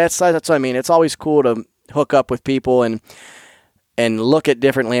yeah, no, that's what I mean. It's always cool to hook up with people and look at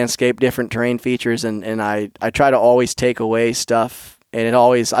different landscape, different terrain features. And I try to always take away stuff, and I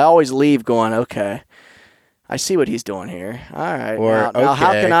always leave going, okay, I see what he's doing here. All right. Or now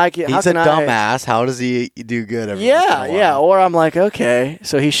how can I get? He's a dumbass. How does he do good? Yeah. Or I'm like, okay,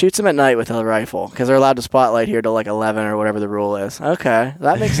 so he shoots him at night with a rifle because they're allowed to spotlight here till like 11 or whatever the rule is. Okay,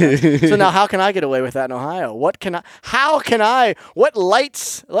 that makes sense. So now, how can I get away with that in Ohio? What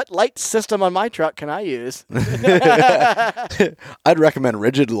light system on my truck can I use? I'd recommend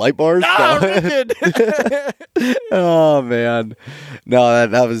rigid light bars. Oh, rigid. Oh man, no,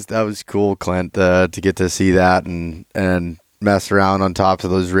 that was cool, Clint, to get to see that and mess around on tops of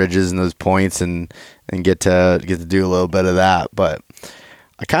those ridges and those points and get to do a little bit of that. But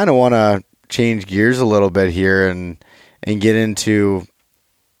I kind of want to change gears a little bit here and get into,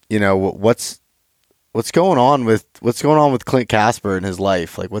 you know, what's going on with Clint Casper in his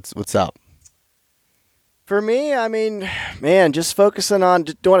life. Like what's up? For me, I mean, man, just focusing on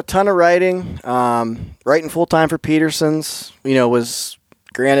doing a ton of writing, writing full time for Peterson's. You know, was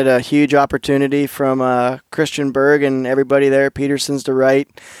granted a huge opportunity from Christian Berg and everybody there at Peterson's to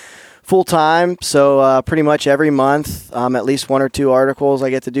write full time. So pretty much every month, at least 1 or 2 articles I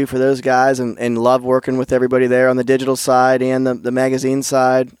get to do for those guys, and love working with everybody there on the digital side and the magazine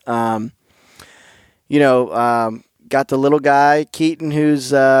side. Got the little guy, Keaton,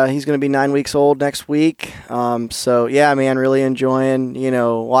 who's he's going to be 9 weeks old next week. So yeah, man, really enjoying,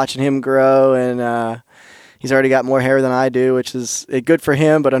 watching him grow, and he's already got more hair than I do, which is good for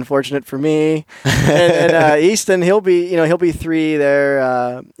him, but unfortunate for me. and Easton, he'll be 3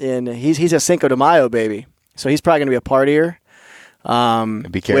 there, and he's a Cinco de Mayo baby, so he's probably going to be a partier.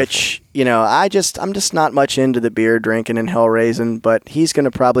 Be careful. Which, I'm just not much into the beer drinking and hell raising, but he's going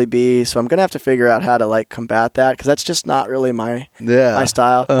to probably be, so I'm going to have to figure out how to combat that, because that's just not really my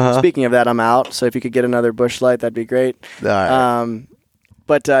style. Uh-huh. Speaking of that, I'm out, so if you could get another Busch Light, that'd be great. All right.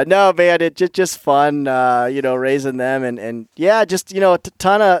 But no, man, it's just fun, raising them, and yeah, just a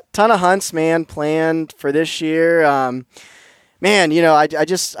ton of hunts, man, planned for this year. Man, I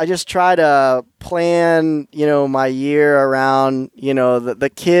just try to plan, my year around,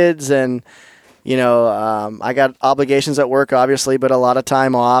 the kids, and I got obligations at work, obviously, but a lot of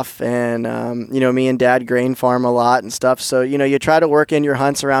time off, and me and Dad grain farm a lot and stuff. So you try to work in your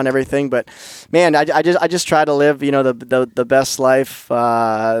hunts around everything. But man, I just try to live the best life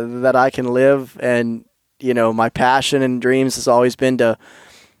that I can live, and my passion and dreams has always been to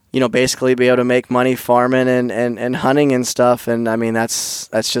basically be able to make money farming and hunting and stuff. And I mean that's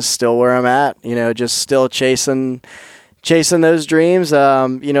just still where I'm at. Just still chasing those dreams.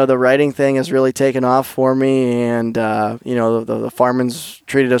 The writing thing has really taken off for me, and the farming's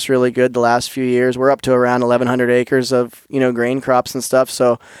treated us really good the last few years. We're up to around 1,100 acres of grain crops and stuff.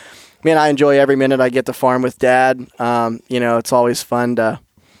 So, man, I enjoy every minute I get to farm with Dad. It's always fun to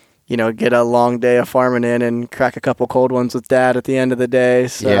get a long day of farming in and crack a couple cold ones with Dad at the end of the day.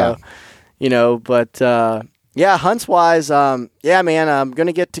 So, yeah. Hunts wise, man, I'm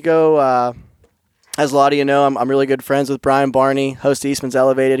gonna get to go. As a lot of you know, I'm really good friends with Brian Barney, host of Eastman's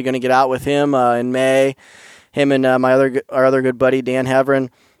Elevated. Going to get out with him in May. Him and our other good buddy, Dan Heverin.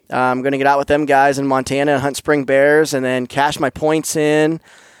 I'm going to get out with them guys in Montana and hunt spring bears, and then cash my points in.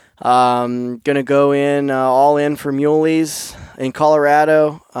 Going to go in all in for muleys in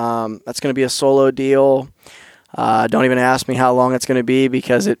Colorado. That's going to be a solo deal. Don't even ask me how long it's going to be,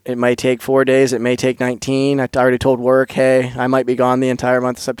 because it might take 4 days. It may take 19. I already told work, hey, I might be gone the entire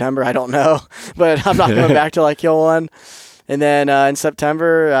month of September. I don't know, but I'm not going back till I kill one. And then in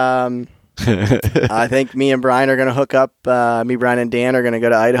September, I think me and Brian are going to hook up. Me, Brian, and Dan are going to go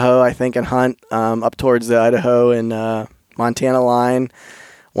to Idaho, I think, and hunt up towards the Idaho and Montana line.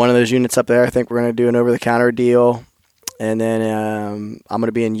 One of those units up there, I think we're going to do an over-the-counter deal. And then I'm going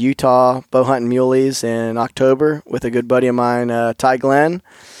to be in Utah bow hunting muleys in October with a good buddy of mine, Ty Glenn.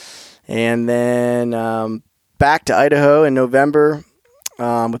 And then back to Idaho in November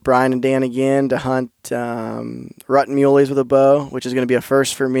with Brian and Dan again to hunt rutting muleys with a bow, which is going to be a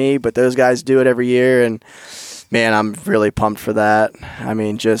first for me. But those guys do it every year. And, man, I'm really pumped for that. I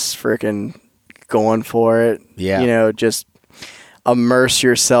mean, just freaking going for it. Yeah. Just immerse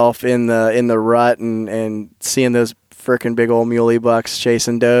yourself in the rut and seeing those freaking big old muley bucks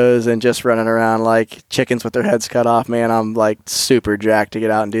chasing does and just running around like chickens with their heads cut off. Man, I'm super jacked to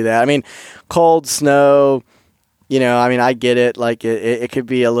get out and do that. I mean, cold, snow, I get it. It could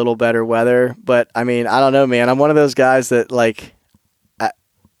be a little better weather, but I mean, I don't know, man. I'm one of those guys that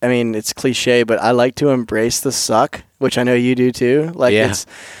I mean, it's cliche, but I like to embrace the suck, which I know you do too. Like it's,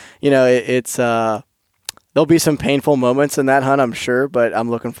 it's there'll be some painful moments in that hunt, I'm sure, but I'm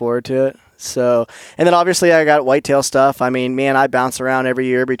looking forward to it. So, and then obviously I got whitetail stuff. I mean, man, I bounce around every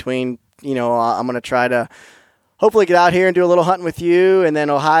year between, I'm going to try to hopefully get out here and do a little hunting with you, and then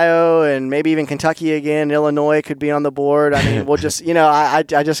Ohio and maybe even Kentucky again. Illinois could be on the board. I mean, we'll just, I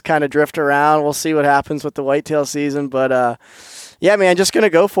just kind of drift around. We'll see what happens with the whitetail season. But, yeah, man, just going to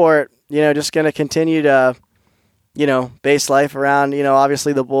go for it. Just going to continue to, base life around,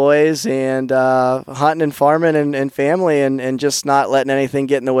 obviously the boys and hunting and farming and family and just not letting anything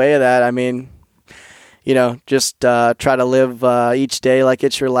get in the way of that. I mean, just try to live each day like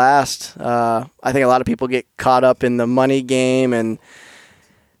it's your last. I think a lot of people get caught up in the money game and,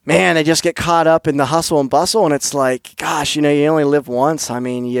 man, they just get caught up in the hustle and bustle. And it's like, gosh, you only live once. I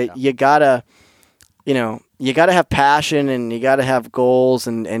mean, you gotta, you gotta have passion and you gotta have goals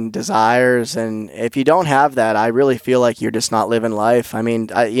and desires. And if you don't have that, I really feel like you're just not living life. I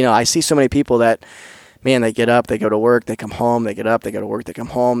mean, I see so many people that, man, they get up, they go to work, they come home, they get up, they go to work, they come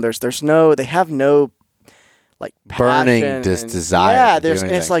home. They have no like burning this desire. Yeah,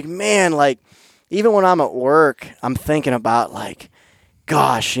 and it's like, man, like even when I'm at work, I'm thinking about like,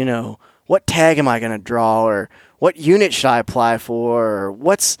 gosh, what tag am I going to draw, or what unit should I apply for, or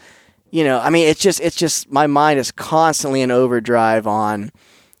what's, I mean, it's just my mind is constantly in overdrive on,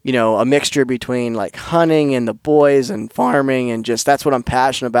 a mixture between like hunting and the boys and farming, and just that's what I'm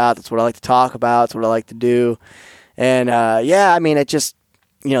passionate about. That's what I like to talk about. That's what I like to do. And I mean, it just,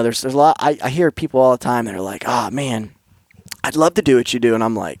 there's a lot. I hear people all the time that are like, "Oh man, I'd love to do what you do," and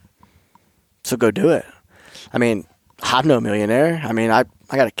I'm like, "So go do it." I mean, I'm no millionaire. I mean, I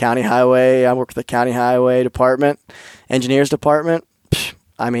got a county highway. I work for the county highway department, engineers department.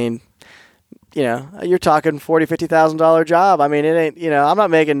 I mean, you're talking $40,000-$50,000 job. I mean, it ain't. I'm not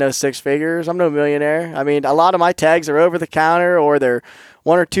making no six figures. I'm no millionaire. I mean, a lot of my tags are over the counter, or they're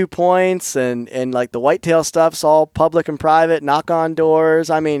 1 or 2 points, and like the whitetail stuff's all public and private, knock on doors.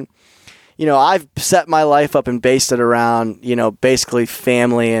 I mean, I've set my life up and based it around, basically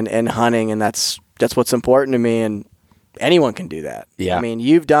family and hunting, and that's what's important to me, and anyone can do that. Yeah. I mean,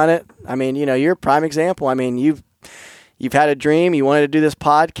 you've done it. I mean, you're a prime example. I mean, you've had a dream. You wanted to do this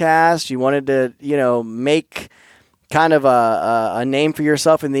podcast. You wanted to, make kind of a name for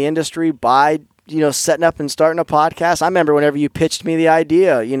yourself in the industry by setting up and starting a podcast. I remember whenever you pitched me the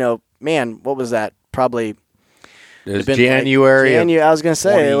idea, man, what was that? Probably it was January. I was going to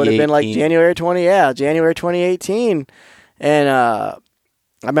say it would have been like January 2018. And I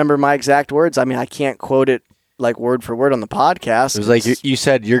remember my exact words. I mean, I can't quote it like word for word on the podcast. It was like you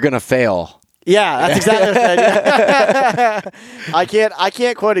said, you're going to fail. Yeah, that's exactly what I said. I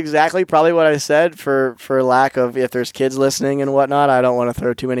can't quote exactly probably what I said for lack of, if there's kids listening and whatnot, I don't want to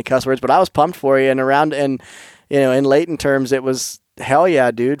throw too many cuss words, but I was pumped for you, and in Layton terms, it was hell yeah,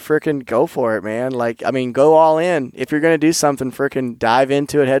 dude, freaking go for it, man. Like, I mean, go all in. If you're going to do something, freaking dive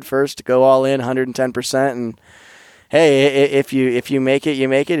into it head first, go all in 110%, and hey, if you make it, you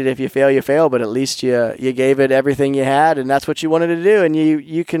make it, and if you fail, you fail. But at least you gave it everything you had, and that's what you wanted to do. And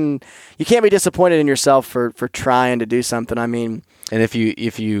you can't be disappointed in yourself for trying to do something. I mean, and if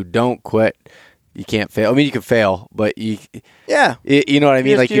you don't quit, you can't fail. I mean, you can fail, but you know what I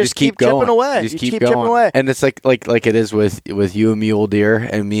mean. You just keep going. Chipping away. You just keep going. Chipping away. And it's like it is with you and mule deer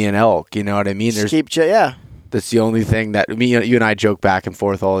and me and elk. You know what I mean? That's the only thing that you and I joke back and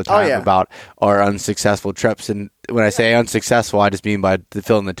forth all the time about our unsuccessful trips. And when I say unsuccessful, I just mean by the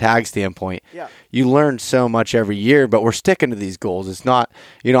filling the tag standpoint. Yeah. You learn so much every year, but we're sticking to these goals. It's not,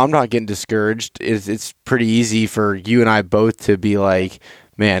 I'm not getting discouraged. It's pretty easy for you and I both to be like,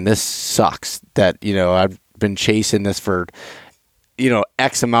 man, this sucks that, I've been chasing this for,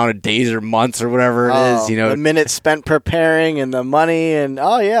 X amount of days or months or whatever it is, The minutes spent preparing and the money and,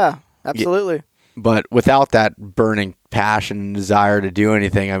 absolutely. Yeah. But without that burning passion and desire to do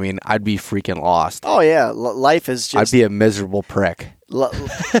anything, I mean, I'd be freaking lost. Oh, yeah. Life is just... I'd be a miserable prick.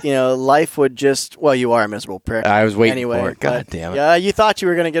 Life would just... Well, you are a miserable prick. I was waiting for it. God damn it. Yeah, you thought you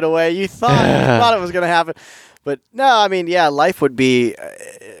were going to get away. You thought it was going to happen. But no, I mean, yeah, life would be,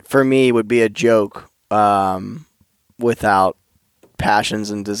 for me, would be a joke without passions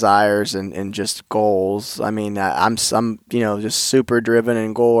and desires and just goals. I mean, I'm just super driven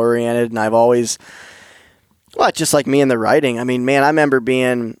and goal oriented, and I've always, just like me in the writing. I mean, man, I remember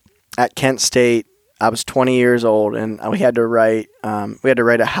being at Kent State. I was 20 years old, and we had to write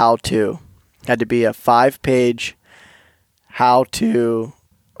a how-to. It had to be a 5-page how-to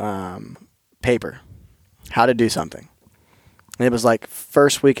paper, how to do something. And it was like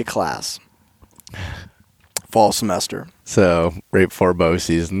first week of class. Fall semester. So right before bow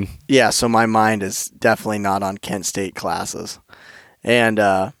season. Yeah, so my mind is definitely not on Kent State classes. And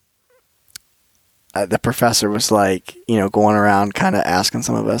the professor was like, going around kind of asking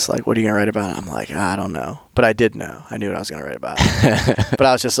some of us, like, what are you going to write about? I'm like, I don't know. But I did know. I knew what I was going to write about. But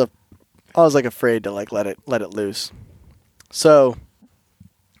I was like afraid to like let it loose. So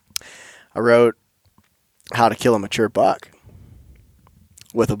I wrote how to kill a mature buck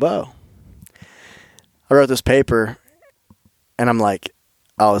with a bow. I wrote this paper and I'm like,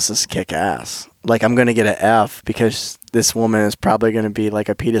 oh, this is kick ass. Like, I'm going to get an F because this woman is probably going to be like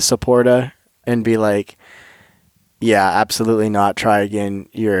a PETA supporter and be like, yeah, absolutely not. Try again.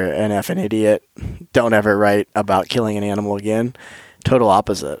 You're an effing idiot. Don't ever write about killing an animal again. Total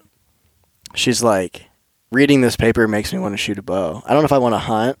opposite. She's like, reading this paper makes me want to shoot a bow. I don't know if I want to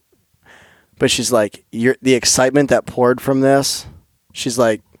hunt, but she's like, the excitement that poured from this, she's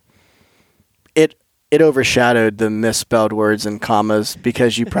like, it overshadowed the misspelled words and commas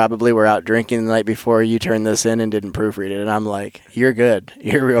because you probably were out drinking the night before you turned this in and didn't proofread it. And I'm like, you're good.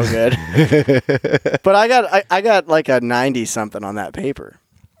 You're real good. But I got like a 90 something on that paper.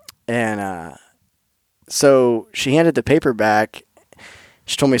 And so she handed the paper back.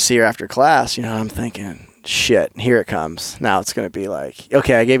 She told me to see her after class. I'm thinking, shit, here it comes. Now it's going to be like,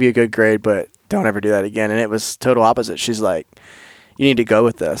 okay, I gave you a good grade, but don't ever do that again. And it was total opposite. She's like, you need to go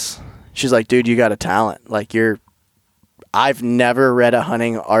with this. She's like, dude, you got a talent. Like, I've never read a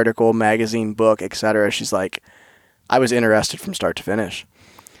hunting article, magazine, book, etc. She's like, I was interested from start to finish.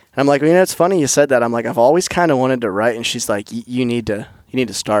 And I'm like, it's funny you said that. I'm like, I've always kind of wanted to write. And she's like, you need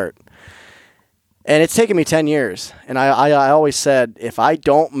to start. And it's taken me 10 years. And I always said, if I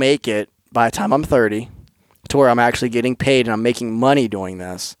don't make it by the time I'm 30 to where I'm actually getting paid and I'm making money doing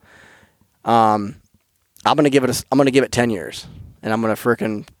this, I'm going to give it 10 years. And I'm going to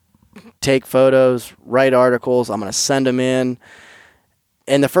freaking take photos, write articles. I'm going to send them in.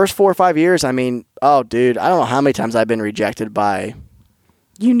 In the first 4 or 5 years, I mean, oh, dude, I don't know how many times I've been rejected by,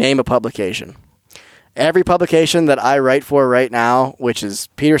 you name a publication. Every publication that I write for right now, which is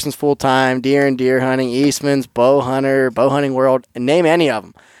Peterson's Full Time, Deer and Deer Hunting, Eastman's, Bow Hunter, Bow Hunting World, and name any of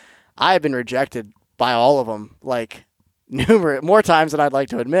them, I have been rejected by all of them, like more times than I'd like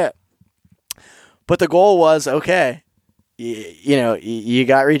to admit. But the goal was, okay, you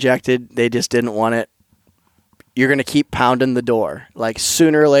got rejected. They just didn't want it. You're going to keep pounding the door. Like,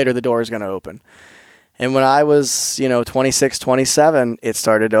 sooner or later, the door is going to open. And when I was, 26, 27, it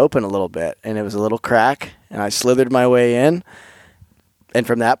started to open a little bit. And it was a little crack. And I slithered my way in. And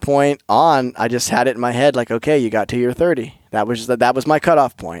from that point on, I just had it in my head, like, okay, you got to your 30. That was my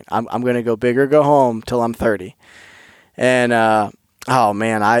cutoff point. I'm going to go big or go home till I'm 30. And, oh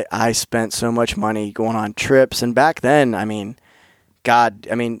man, I spent so much money going on trips. And back then,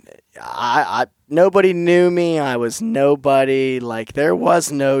 nobody knew me. I was nobody. Like, there was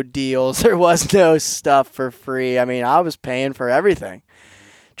no deals. There was no stuff for free. I was paying for everything.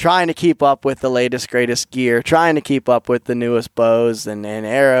 Trying to keep up with the latest, greatest gear. Trying to keep up with the newest bows and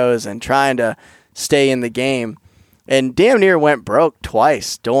arrows. And trying to stay in the game. And damn near went broke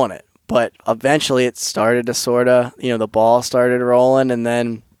twice doing it. But eventually it started to sort of, the ball started rolling. And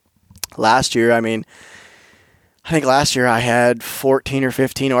then last year, I think last year I had 14 or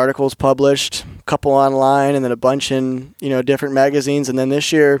 15 articles published, a couple online, and then a bunch in, different magazines. And then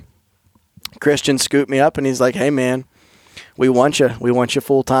this year, Christian scooped me up and he's like, hey, man, we want you. We want you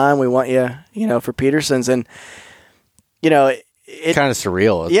full time. We want you, for Peterson's. And, it's kind of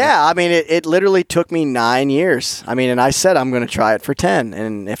surreal. Yeah, it literally took me 9 years. And I said I'm going to try it for 10,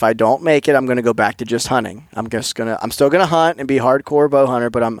 and if I don't make it, I'm going to go back to just hunting. I'm still going to hunt and be hardcore bow hunter,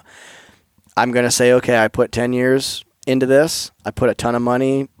 but I'm going to say, okay, I put 10 years into this. I put a ton of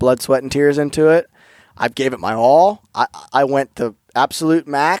money, blood, sweat, and tears into it. I gave it my all. I went the absolute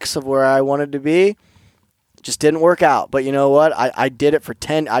max of where I wanted to be. Just didn't work out. But you know what? I did it for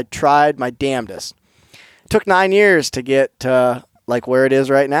 10. I tried my damnedest. Took 9 years to get to like where it is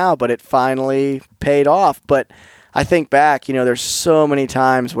right now, but it finally paid off. But I think back, there's so many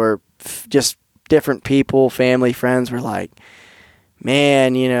times where just different people, family, friends were like,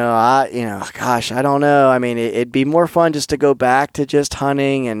 man, gosh, I don't know. It'd be more fun just to go back to just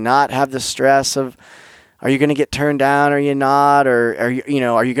hunting and not have the stress of, are you going to get turned down? Are you not? Or are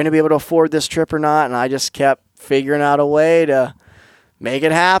you going to be able to afford this trip or not? And I just kept figuring out a way to make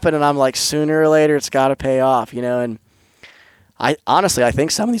it happen. And I'm like, sooner or later, it's got to pay off, and I think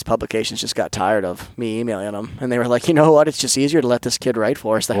some of these publications just got tired of me emailing them, and they were like, you know what? It's just easier to let this kid write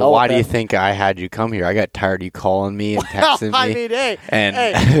for us. Why do you think I had you come here? I got tired of you calling me and texting me.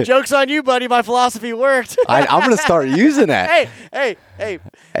 Hey, joke's on you, buddy. My philosophy worked. I'm going to start using that. Hey,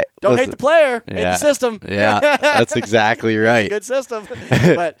 Don't hate the player, hate Yeah. the system. Yeah, that's exactly right. Good system.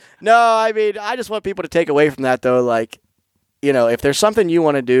 But no, I mean, I just want people to take away from that, though. Like, if there's something you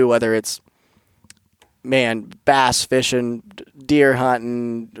want to do, whether it's, bass fishing, deer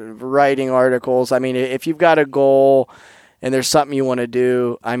hunting, writing articles. I mean, if you've got a goal and there's something you want to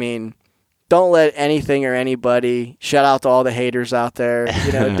do, I mean, don't let anything or anybody, shout out to all the haters out there,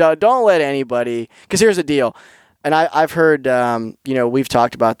 don't let anybody, because here's the deal. And I've heard, we've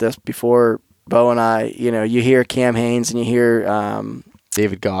talked about this before, Bo and I, you hear Cam Hanes and you hear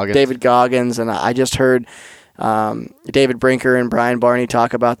David Goggins, and I just heard David Brinker and Brian Barney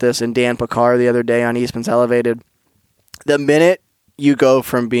talk about this, and Dan Picard the other day on Eastman's Elevated. The minute you go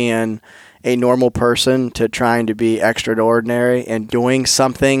from being a normal person to trying to be extraordinary and doing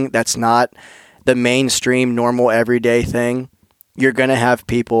something that's not the mainstream, normal, everyday thing, you're going to have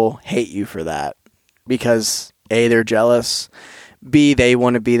people hate you for that because, A, they're jealous, B, they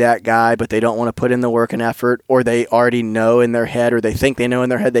want to be that guy, but they don't want to put in the work and effort, or they already know in their head, or they think they know in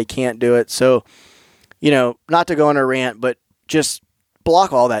their head they can't do it. So, not to go on a rant, but just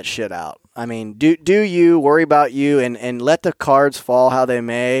block all that shit out. I mean, do you, worry about you, and let the cards fall how they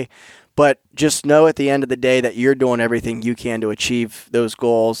may, but just know at the end of the day that you're doing everything you can to achieve those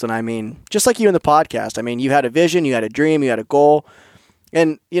goals. And I mean, just like you in the podcast, I mean, you had a vision, you had a dream, you had a goal.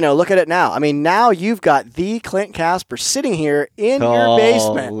 And, look at it now. I mean, now you've got the Clint Casper sitting here in your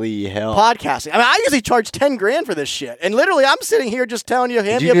basement. Holy hell. Podcasting. I mean, I usually charge $10,000 for this shit. And literally, I'm sitting here just telling you,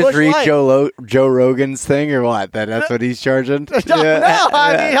 hand Did me a you Busch just read Light. Joe Rogan's thing or what? That's what he's charging? No,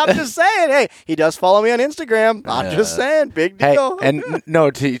 I mean, I'm just saying, hey, he does follow me on Instagram. I'm just saying, big deal. Hey, and no,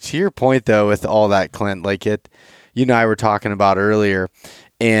 to your point, though, with all that, Clint, like you and I were talking about earlier,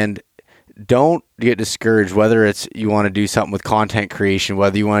 and don't get discouraged whether it's you want to do something with content creation,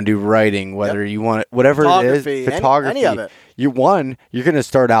 whether you want to do writing, whether you want whatever it is, photography. Any of it. You're going to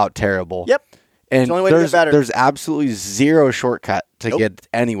start out terrible. Yep. And it's the only way to get better. There's absolutely zero shortcut to get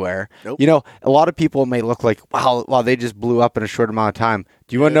anywhere. Nope. A lot of people may look like, wow, they just blew up in a short amount of time.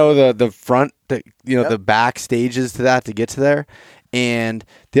 Do you want to know the front, the back stages to that to get to there? And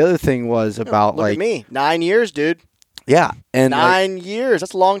the other thing was about look at me, 9 years, dude. Yeah, and 9 years.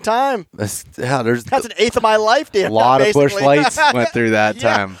 That's a long time. That's an eighth of my life, dude. A lot of Busch Lights went through that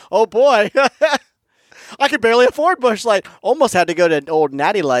time. Oh boy, I could barely afford Busch Light. Almost had to go to old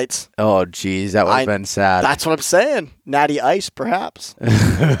Natty Lights. Oh geez, that would have been sad. That's what I'm saying. Natty Ice, perhaps.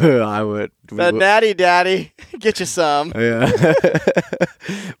 I would. The Natty Daddy, get you some. Yeah,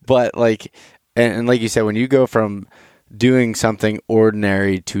 but and like you said, when you go from doing something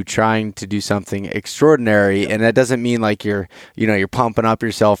ordinary to trying to do something extraordinary, and that doesn't mean like you're pumping up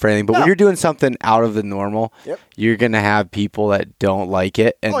yourself or anything, but when you're doing something out of the normal, you're going to have people that don't like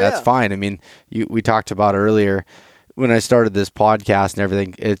it, and that's fine. I mean, we talked about earlier when I started this podcast and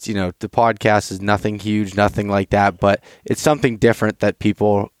everything, it's, the podcast is nothing huge, nothing like that, but it's something different that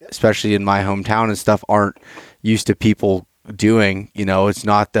people, especially in my hometown and stuff, aren't used to people doing. It's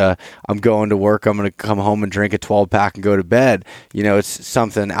not I'm going to work, I'm going to come home and drink a 12-pack and go to bed. It's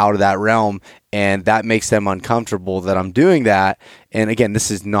something out of that realm, and that makes them uncomfortable that I'm doing that. And again, this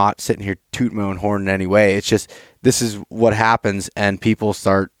is not sitting here tooting my own horn in any way. It's just, this is what happens, and people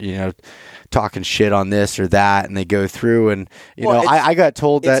start, talking shit on this or that, and they go through, and I got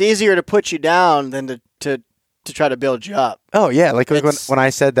told that it's easier to put you down than to try to build you up. Oh yeah, like when I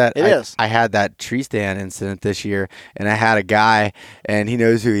said that I had that tree stand incident this year, and I had a guy, and he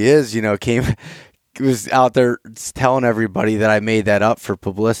knows who he is, was out there telling everybody that I made that up for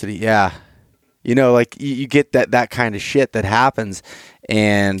publicity. Yeah. You get that kind of shit that happens,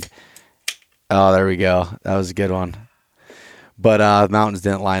 and oh, there we go. That was a good one. But mountains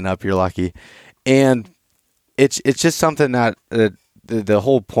didn't line up. You're lucky. And it's just something that the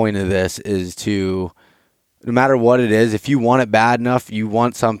whole point of this is to, no matter what it is, if you want it bad enough, you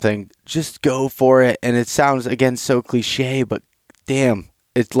want something, just go for it. And it sounds, again, so cliche, but damn,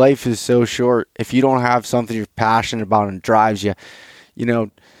 life is so short. If you don't have something you're passionate about and drives you,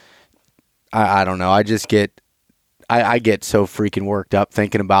 I don't know. I just get so freaking worked up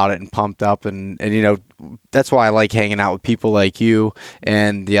thinking about it and pumped up, and that's why I like hanging out with people like you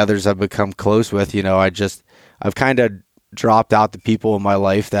and the others I've become close with. I've kind of dropped out the people in my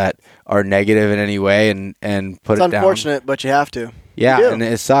life that are negative in any way and put it down. It's unfortunate, but you have to. Yeah, and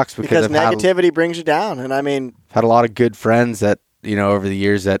it sucks because negativity brings you down. And I mean, I've had a lot of good friends that, over the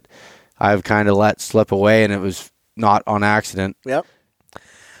years that I've kind of let slip away, and it was not on accident. Yep.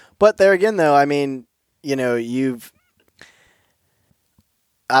 But there again, though, I mean,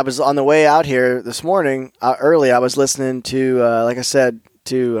 I was on the way out here this morning early. I was listening to, like I said,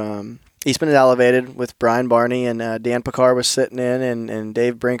 to Eastman and Elevated with Brian Barney, and Dan Picard was sitting in, and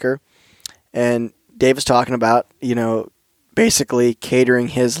Dave Brinker. And Dave was talking about, basically catering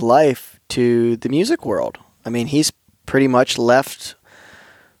his life to the music world. I mean, he's pretty much left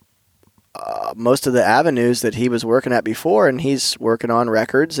most of the avenues that he was working at before, and he's working on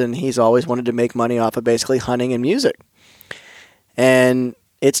records, and he's always wanted to make money off of basically hunting and music. And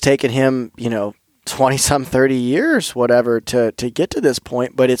it's taken him, 20-some, 30 years, whatever, to get to this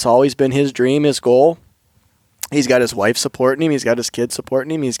point, but it's always been his dream, his goal. He's got his wife supporting him. He's got his kids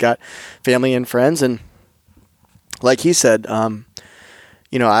supporting him. He's got family and friends. And like he said,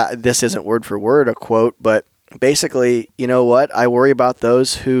 this isn't word for word a quote, but basically, you know what? I worry about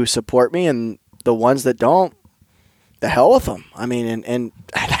those who support me, and the ones that don't, the hell with them. I mean, and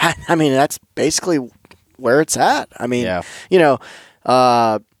I mean, that's basically where it's at. I mean,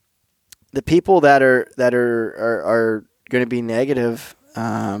 the people that are going to be negative,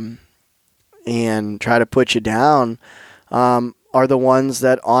 and try to put you down, are the ones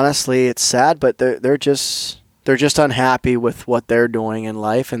that, honestly, it's sad, but they're just unhappy with what they're doing in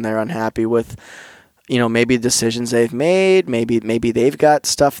life, and they're unhappy with, maybe decisions they've made. Maybe they've got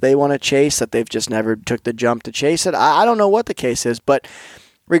stuff they want to chase that they've just never took the jump to chase it. I don't know what the case is, but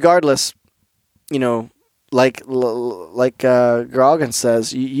regardless, like Grogan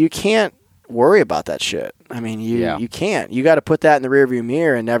says, you can't worry about that shit. I mean, you can't. You got to put that in the rearview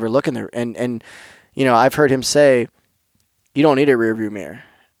mirror and never look in there. And I've heard him say, you don't need a rearview mirror.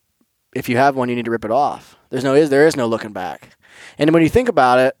 If you have one, you need to rip it off. There is no looking back. And when you think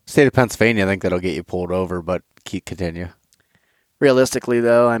about it, state of Pennsylvania, I think that'll get you pulled over, but continue. Realistically,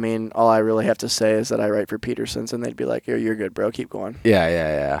 though, I mean, all I really have to say is that I write for Peterson's, and they'd be like, you're good, bro. Keep going.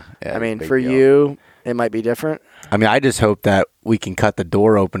 Yeah. I mean, for you, it might be different. I mean, I just hope that we can cut the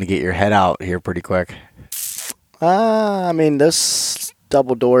door open to get your head out here pretty quick. I mean, this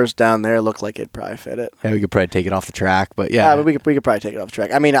double doors down there look like it'd probably fit it. Yeah, we could probably take it off the track, but yeah. But we could probably take it off the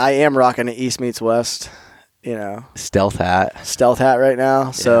track. I mean, I am rocking an East Meets West, stealth hat right now.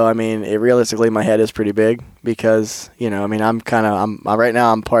 Yeah. So, I mean, realistically, my head is pretty big because, I'm right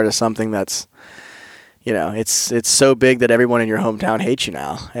now I'm part of something that's, it's so big that everyone in your hometown hates you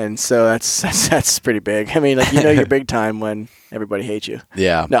now. And so that's pretty big. I mean, like, you're big time when everybody hates you.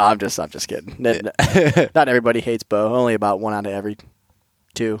 Yeah. No, I'm just kidding. Not everybody hates Bo. Only about 1 out of every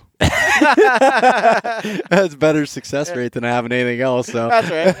 2. That's better success rate than having anything else. So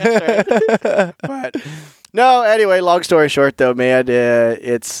that's right. But no, anyway, long story short, though, man,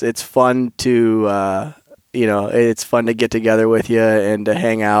 it's fun to it's fun to get together with you and to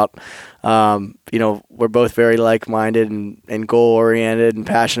hang out. We're both very like-minded and goal-oriented and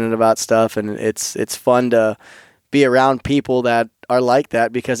passionate about stuff, and it's fun to be around people that are like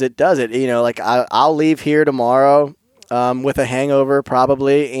that because it does it. Like I'll leave here tomorrow with a hangover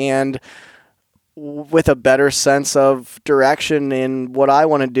probably, and with a better sense of direction in what I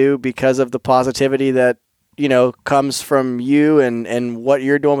want to do because of the positivity that comes from you and what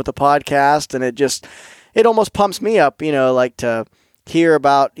you're doing with the podcast. And it almost pumps me up, like to hear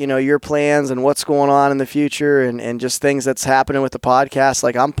about, your plans and what's going on in the future and just things that's happening with the podcast.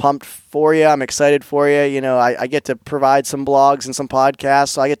 Like, I'm pumped for you. I'm excited for you. I get to provide some blogs and some podcasts,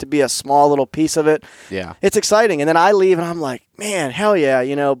 so I get to be a small little piece of it. Yeah. It's exciting. And then I leave and I'm like, man, hell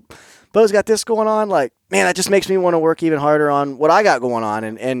yeah. Bo's got this going on. Like, man, that just makes me want to work even harder on what I got going on.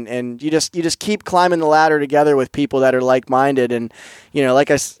 And you just keep climbing the ladder together with people that are like-minded. And,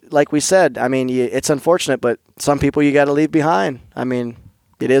 like we said, I mean, it's unfortunate, but some people you got to leave behind. I mean,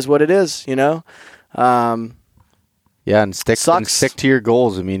 it is what it is, Yeah, and stick to your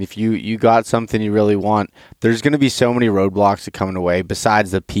goals. I mean, if you got something you really want, there's going to be so many roadblocks that come in the way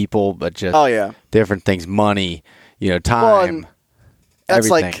besides the people, but just different things, money, time. Well,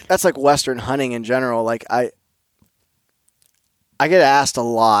 that's like Western hunting in general. Like I get asked a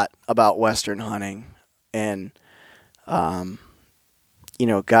lot about Western hunting, and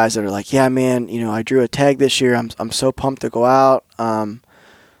guys that are like, yeah, man, I drew a tag this year. I'm so pumped to go out. I'm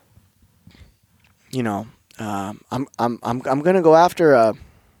gonna go after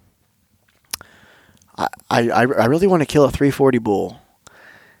I really want to kill a 340 bull.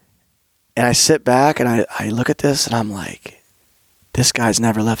 And I sit back and I look at this and I'm like, this guy's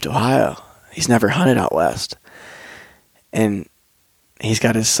never left Ohio. He's never hunted out west. And he's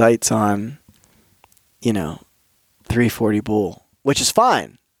got his sights on, 340 bull, which is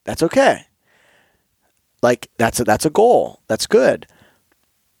fine. That's okay. Like, that's a goal. That's good.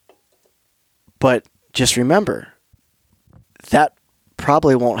 But just remember, that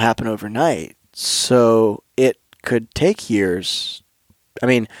probably won't happen overnight. So it could take years. I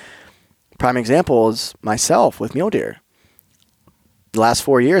mean, prime example is myself with mule deer. the last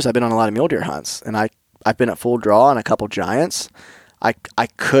 4 years, I've been on a lot of mule deer hunts, and I've been at full draw on a couple giants. I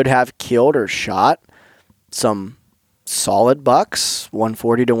could have killed or shot some solid bucks,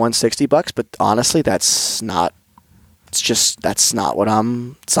 140 to 160 bucks, but honestly, that's not what I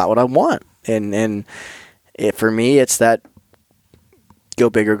want. And for me, it's that go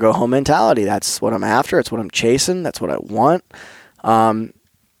big or go home mentality. That's what I'm after. It's what I'm chasing. That's what I want. And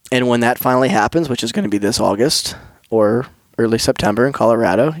when that finally happens, which is going to be this August or early September in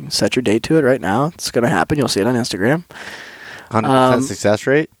Colorado, you can set your date to it right now. It's going to happen. You'll see it on Instagram. 100% success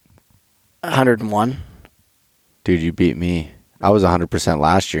rate? 101. Dude, you beat me. I was 100%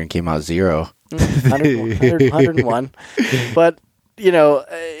 last year and came out 0. 101. But, you know,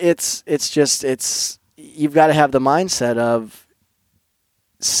 it's you've got to have the mindset of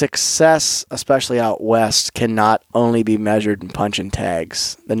success, especially out west, cannot only be measured in punching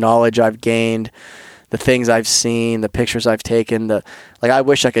tags. The knowledge I've gained, the things I've seen, the pictures I've taken, I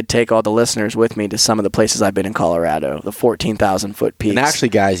wish I could take all the listeners with me to some of the places I've been in Colorado, the 14,000 foot peaks. And actually,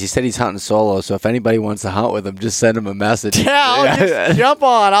 guys, he said he's hunting solo, so if anybody wants to hunt with him, just send him a message. Yeah, just jump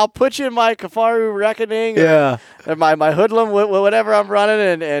on. I'll put you in my Kafaru Reckoning or my Hoodlum, whatever I'm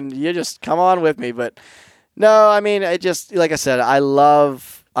running, and you just come on with me. But no, I mean, I just, like I said,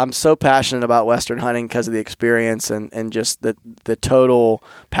 I'm so passionate about Western hunting because of the experience and just the total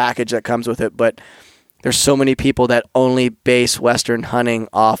package that comes with it. But there's so many people that only base Western hunting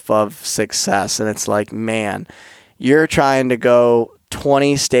off of success. And it's like, man, you're trying to go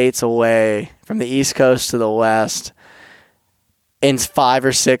 20 states away from the East Coast to the West in 5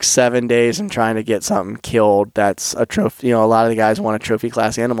 or 6, 7 days and trying to get something killed. That's a trophy. You know, a lot of the guys want a trophy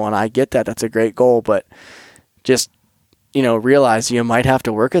class animal, and I get that. That's a great goal, but just, you know, realize you might have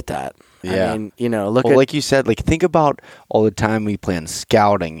to work at that. Yeah. I mean, you know, like you said, think about all the time we plan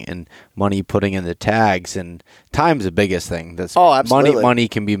scouting and money putting in the tags, and time's the biggest thing. That's absolutely. Money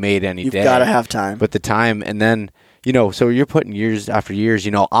can be made any day. You've got to have time. But the time, and then, you know, so you're putting years after years.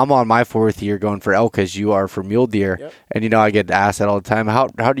 You know, I'm on my 4th year going for elk as you are for mule deer. Yep. And, you know, I get asked that all the time. How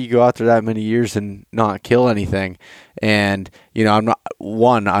do you go out there that many years and not kill anything? And, you know,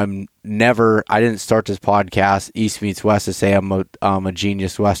 I didn't start this podcast, East Meets West, to say I'm a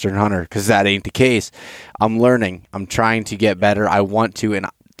genius Western hunter, because that ain't the case. I'm learning. I'm trying to get better. I want to. And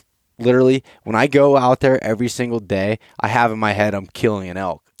literally, when I go out there every single day, I have in my head I'm killing an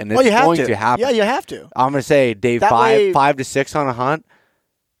elk. And it's going to happen. Yeah, you have to. I'm going to say day 5 to 6 on a hunt,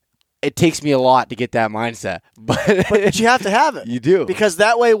 it takes me a lot to get that mindset. But you have to have it. You do. Because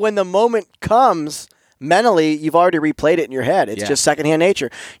that way, when the moment comes, mentally, you've already replayed it in your head. It's just secondhand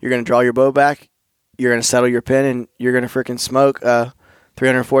nature. You're going to draw your bow back, you're going to settle your pin, and you're going to freaking smoke a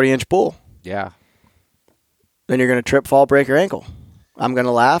 340-inch bull. Yeah. Then you're going to trip, fall, break your ankle. I'm going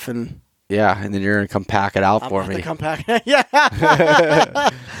to laugh and... Yeah, and then you're going to come pack it out for me. Come pack Yeah.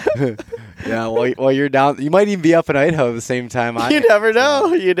 Yeah, while you're down, you might even be up in Idaho at the same time. You never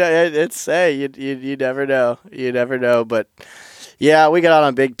know. You never know. You never know. But yeah, we got on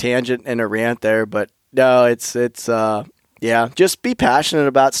a big tangent and a rant there. But no, it's just be passionate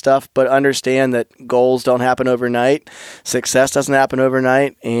about stuff, but understand that goals don't happen overnight. Success doesn't happen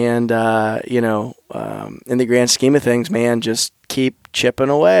overnight, and in the grand scheme of things, man, just keep chipping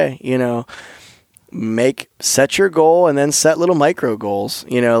away. You know, set your goal and then set little micro goals.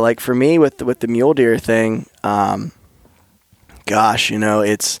 You know, like for me with the mule deer thing, you know,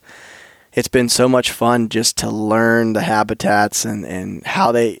 it's been so much fun just to learn the habitats and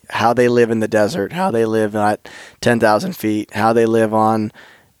how they live in the desert, how they live at 10,000 feet, how they live up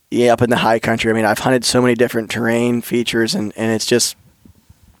in the high country. I mean, I've hunted so many different terrain features, and it's just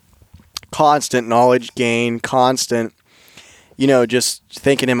constant knowledge gain, constant, you know, just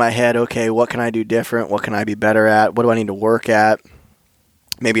thinking in my head, okay, what can I do different? What can I be better at? What do I need to work at?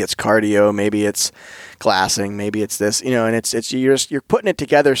 Maybe it's cardio, maybe it's glassing, maybe it's this, you know, and you're putting it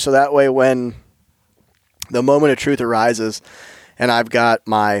together so that way when the moment of truth arises and I've got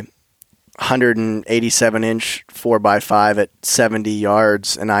my 187-inch 4x5 at 70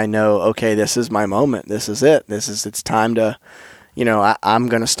 yards and I know, okay, this is my moment. This is it. It's time to, you know, I'm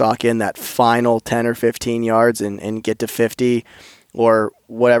going to stalk in that final 10 or 15 yards and get to 50 or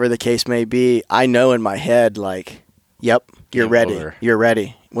whatever the case may be. I know in my head, like, yep, you're ready. Over. You're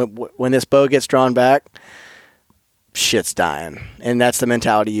ready. When this bow gets drawn back, shit's dying. And that's the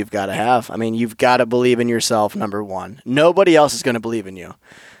mentality you've got to have. I mean, you've got to believe in yourself, number one. Nobody else is going to believe in you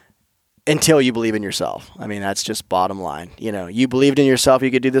until you believe in yourself. I mean, that's just bottom line. You know, you believed in yourself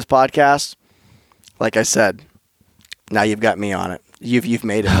you could do this podcast. Like I said, now you've got me on it. You've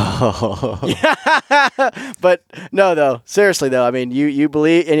made it. But no, though. Seriously, though. I mean, you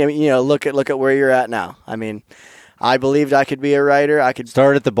believe, and you know, look at where you're at now. I mean, I believed I could be a writer. I could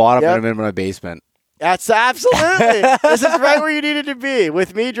Start at the bottom Yep. and I'm in my basement. That's absolutely. This is right where you needed to be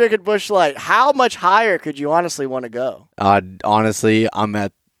with me drinking Busch Light. How much higher could you honestly want to go? Honestly, I'm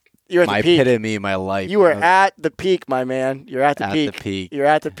at You're at my the peak. epitome of my life. You were at the peak, my man. You're at the At peak. the peak. You're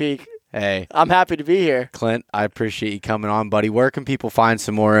at the peak. Hey, I'm happy to be here. Clint, I appreciate you coming on, buddy. Where can people find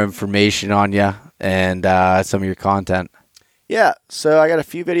some more information on you and some of your content? Yeah, so I got a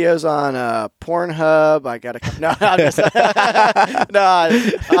few videos on Pornhub. I got a no, I'm just,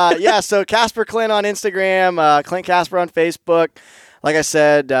 yeah. So Casper Clint on Instagram, Clint Casper on Facebook. Like I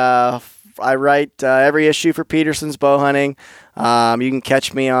said, I write every issue for Peterson's Bow Hunting. You can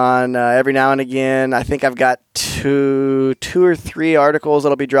catch me on every now and again. I think I've got two or three articles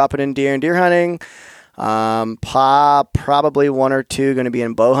that'll be dropping in deer and deer hunting. Probably one or two going to be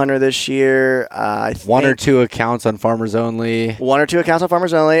in Bow Hunter this year. One or two accounts on Farmers Only. One or two accounts on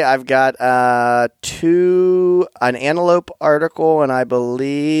Farmers Only. I've got an antelope article, and I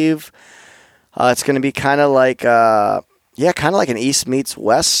believe it's going to be kind of like kind of like an East meets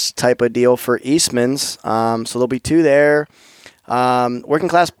West type of deal for Eastman's. So there'll be two there. Working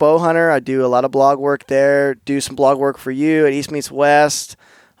Class Bow Hunter. I do a lot of blog work there. Do some blog work for you at East meets West.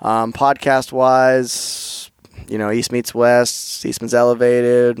 Podcast wise, East meets West, Eastman's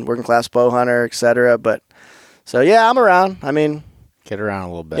Elevated, Working Class Bow Hunter, etc. But so yeah, I'm around. I mean, Get around a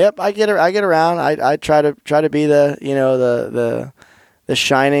little bit. yep, I get around. I try to be the the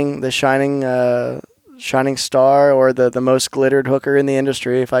shining star or the most glittered hooker in the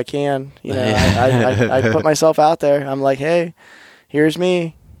industry if I can. I put myself out there. I'm like, hey, here's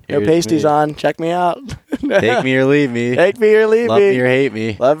me. No Here's pasties me. on. Check me out. Take me or leave me. Take me or leave Love me. me or hate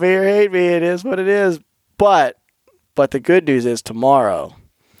me. Love me or hate me. It is what it is. But the good news is tomorrow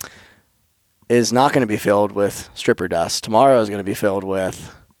is not going to be filled with stripper dust. Tomorrow is going to be filled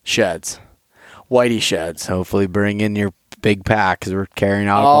with sheds. Whitey sheds. Hopefully bring in your big pack because we're carrying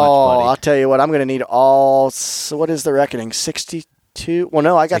out a Oh, bunch, I'll buddy. tell you what. I'm going to need what is the reckoning? 62? Well,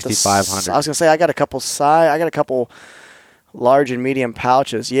 no, I got 6,500. I was going to say I got a couple large and medium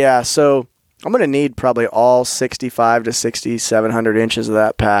pouches. Yeah, so I'm going to need probably all 65 to 6,700 inches of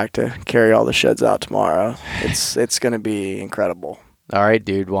that pack to carry all the sheds out tomorrow. It's going to be incredible. All right,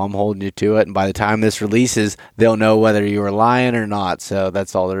 dude. Well, I'm holding you to it. And by the time this releases, they'll know whether you were lying or not. So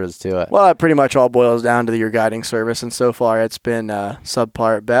that's all there is to it. Well, it pretty much all boils down to your guiding service, and so far it's been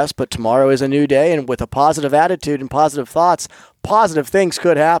subpar at best. But tomorrow is a new day, and with a positive attitude and positive thoughts, positive things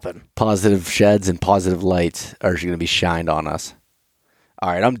could happen. Positive sheds and positive lights are going to be shined on us. All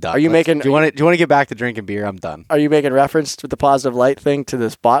right, I'm done. Are you making? Do you want to get back to drinking beer? I'm done. Are you making reference to the positive light thing to the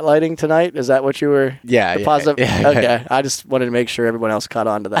spotlighting tonight? Is that what you were? Yeah, The yeah, positive. yeah. Okay, I just wanted to make sure everyone else caught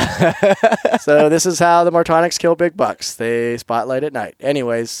on to that. So this is how the Martonics kill big bucks. They spotlight at night.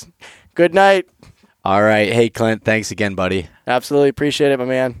 Anyways, good night. All right. Hey, Clint. Thanks again, buddy. Absolutely appreciate it, my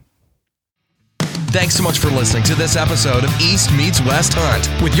man. Thanks so much for listening to this episode of East Meets West Hunt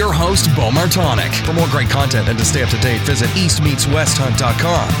with your host, Bo Martonic. For more great content and to stay up to date, visit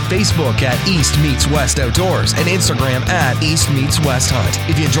eastmeetswesthunt.com, Facebook at East Meets West Outdoors, and Instagram at East Meets West Hunt.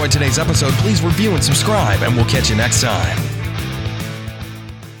 If you enjoyed today's episode, please review and subscribe, and we'll catch you next time.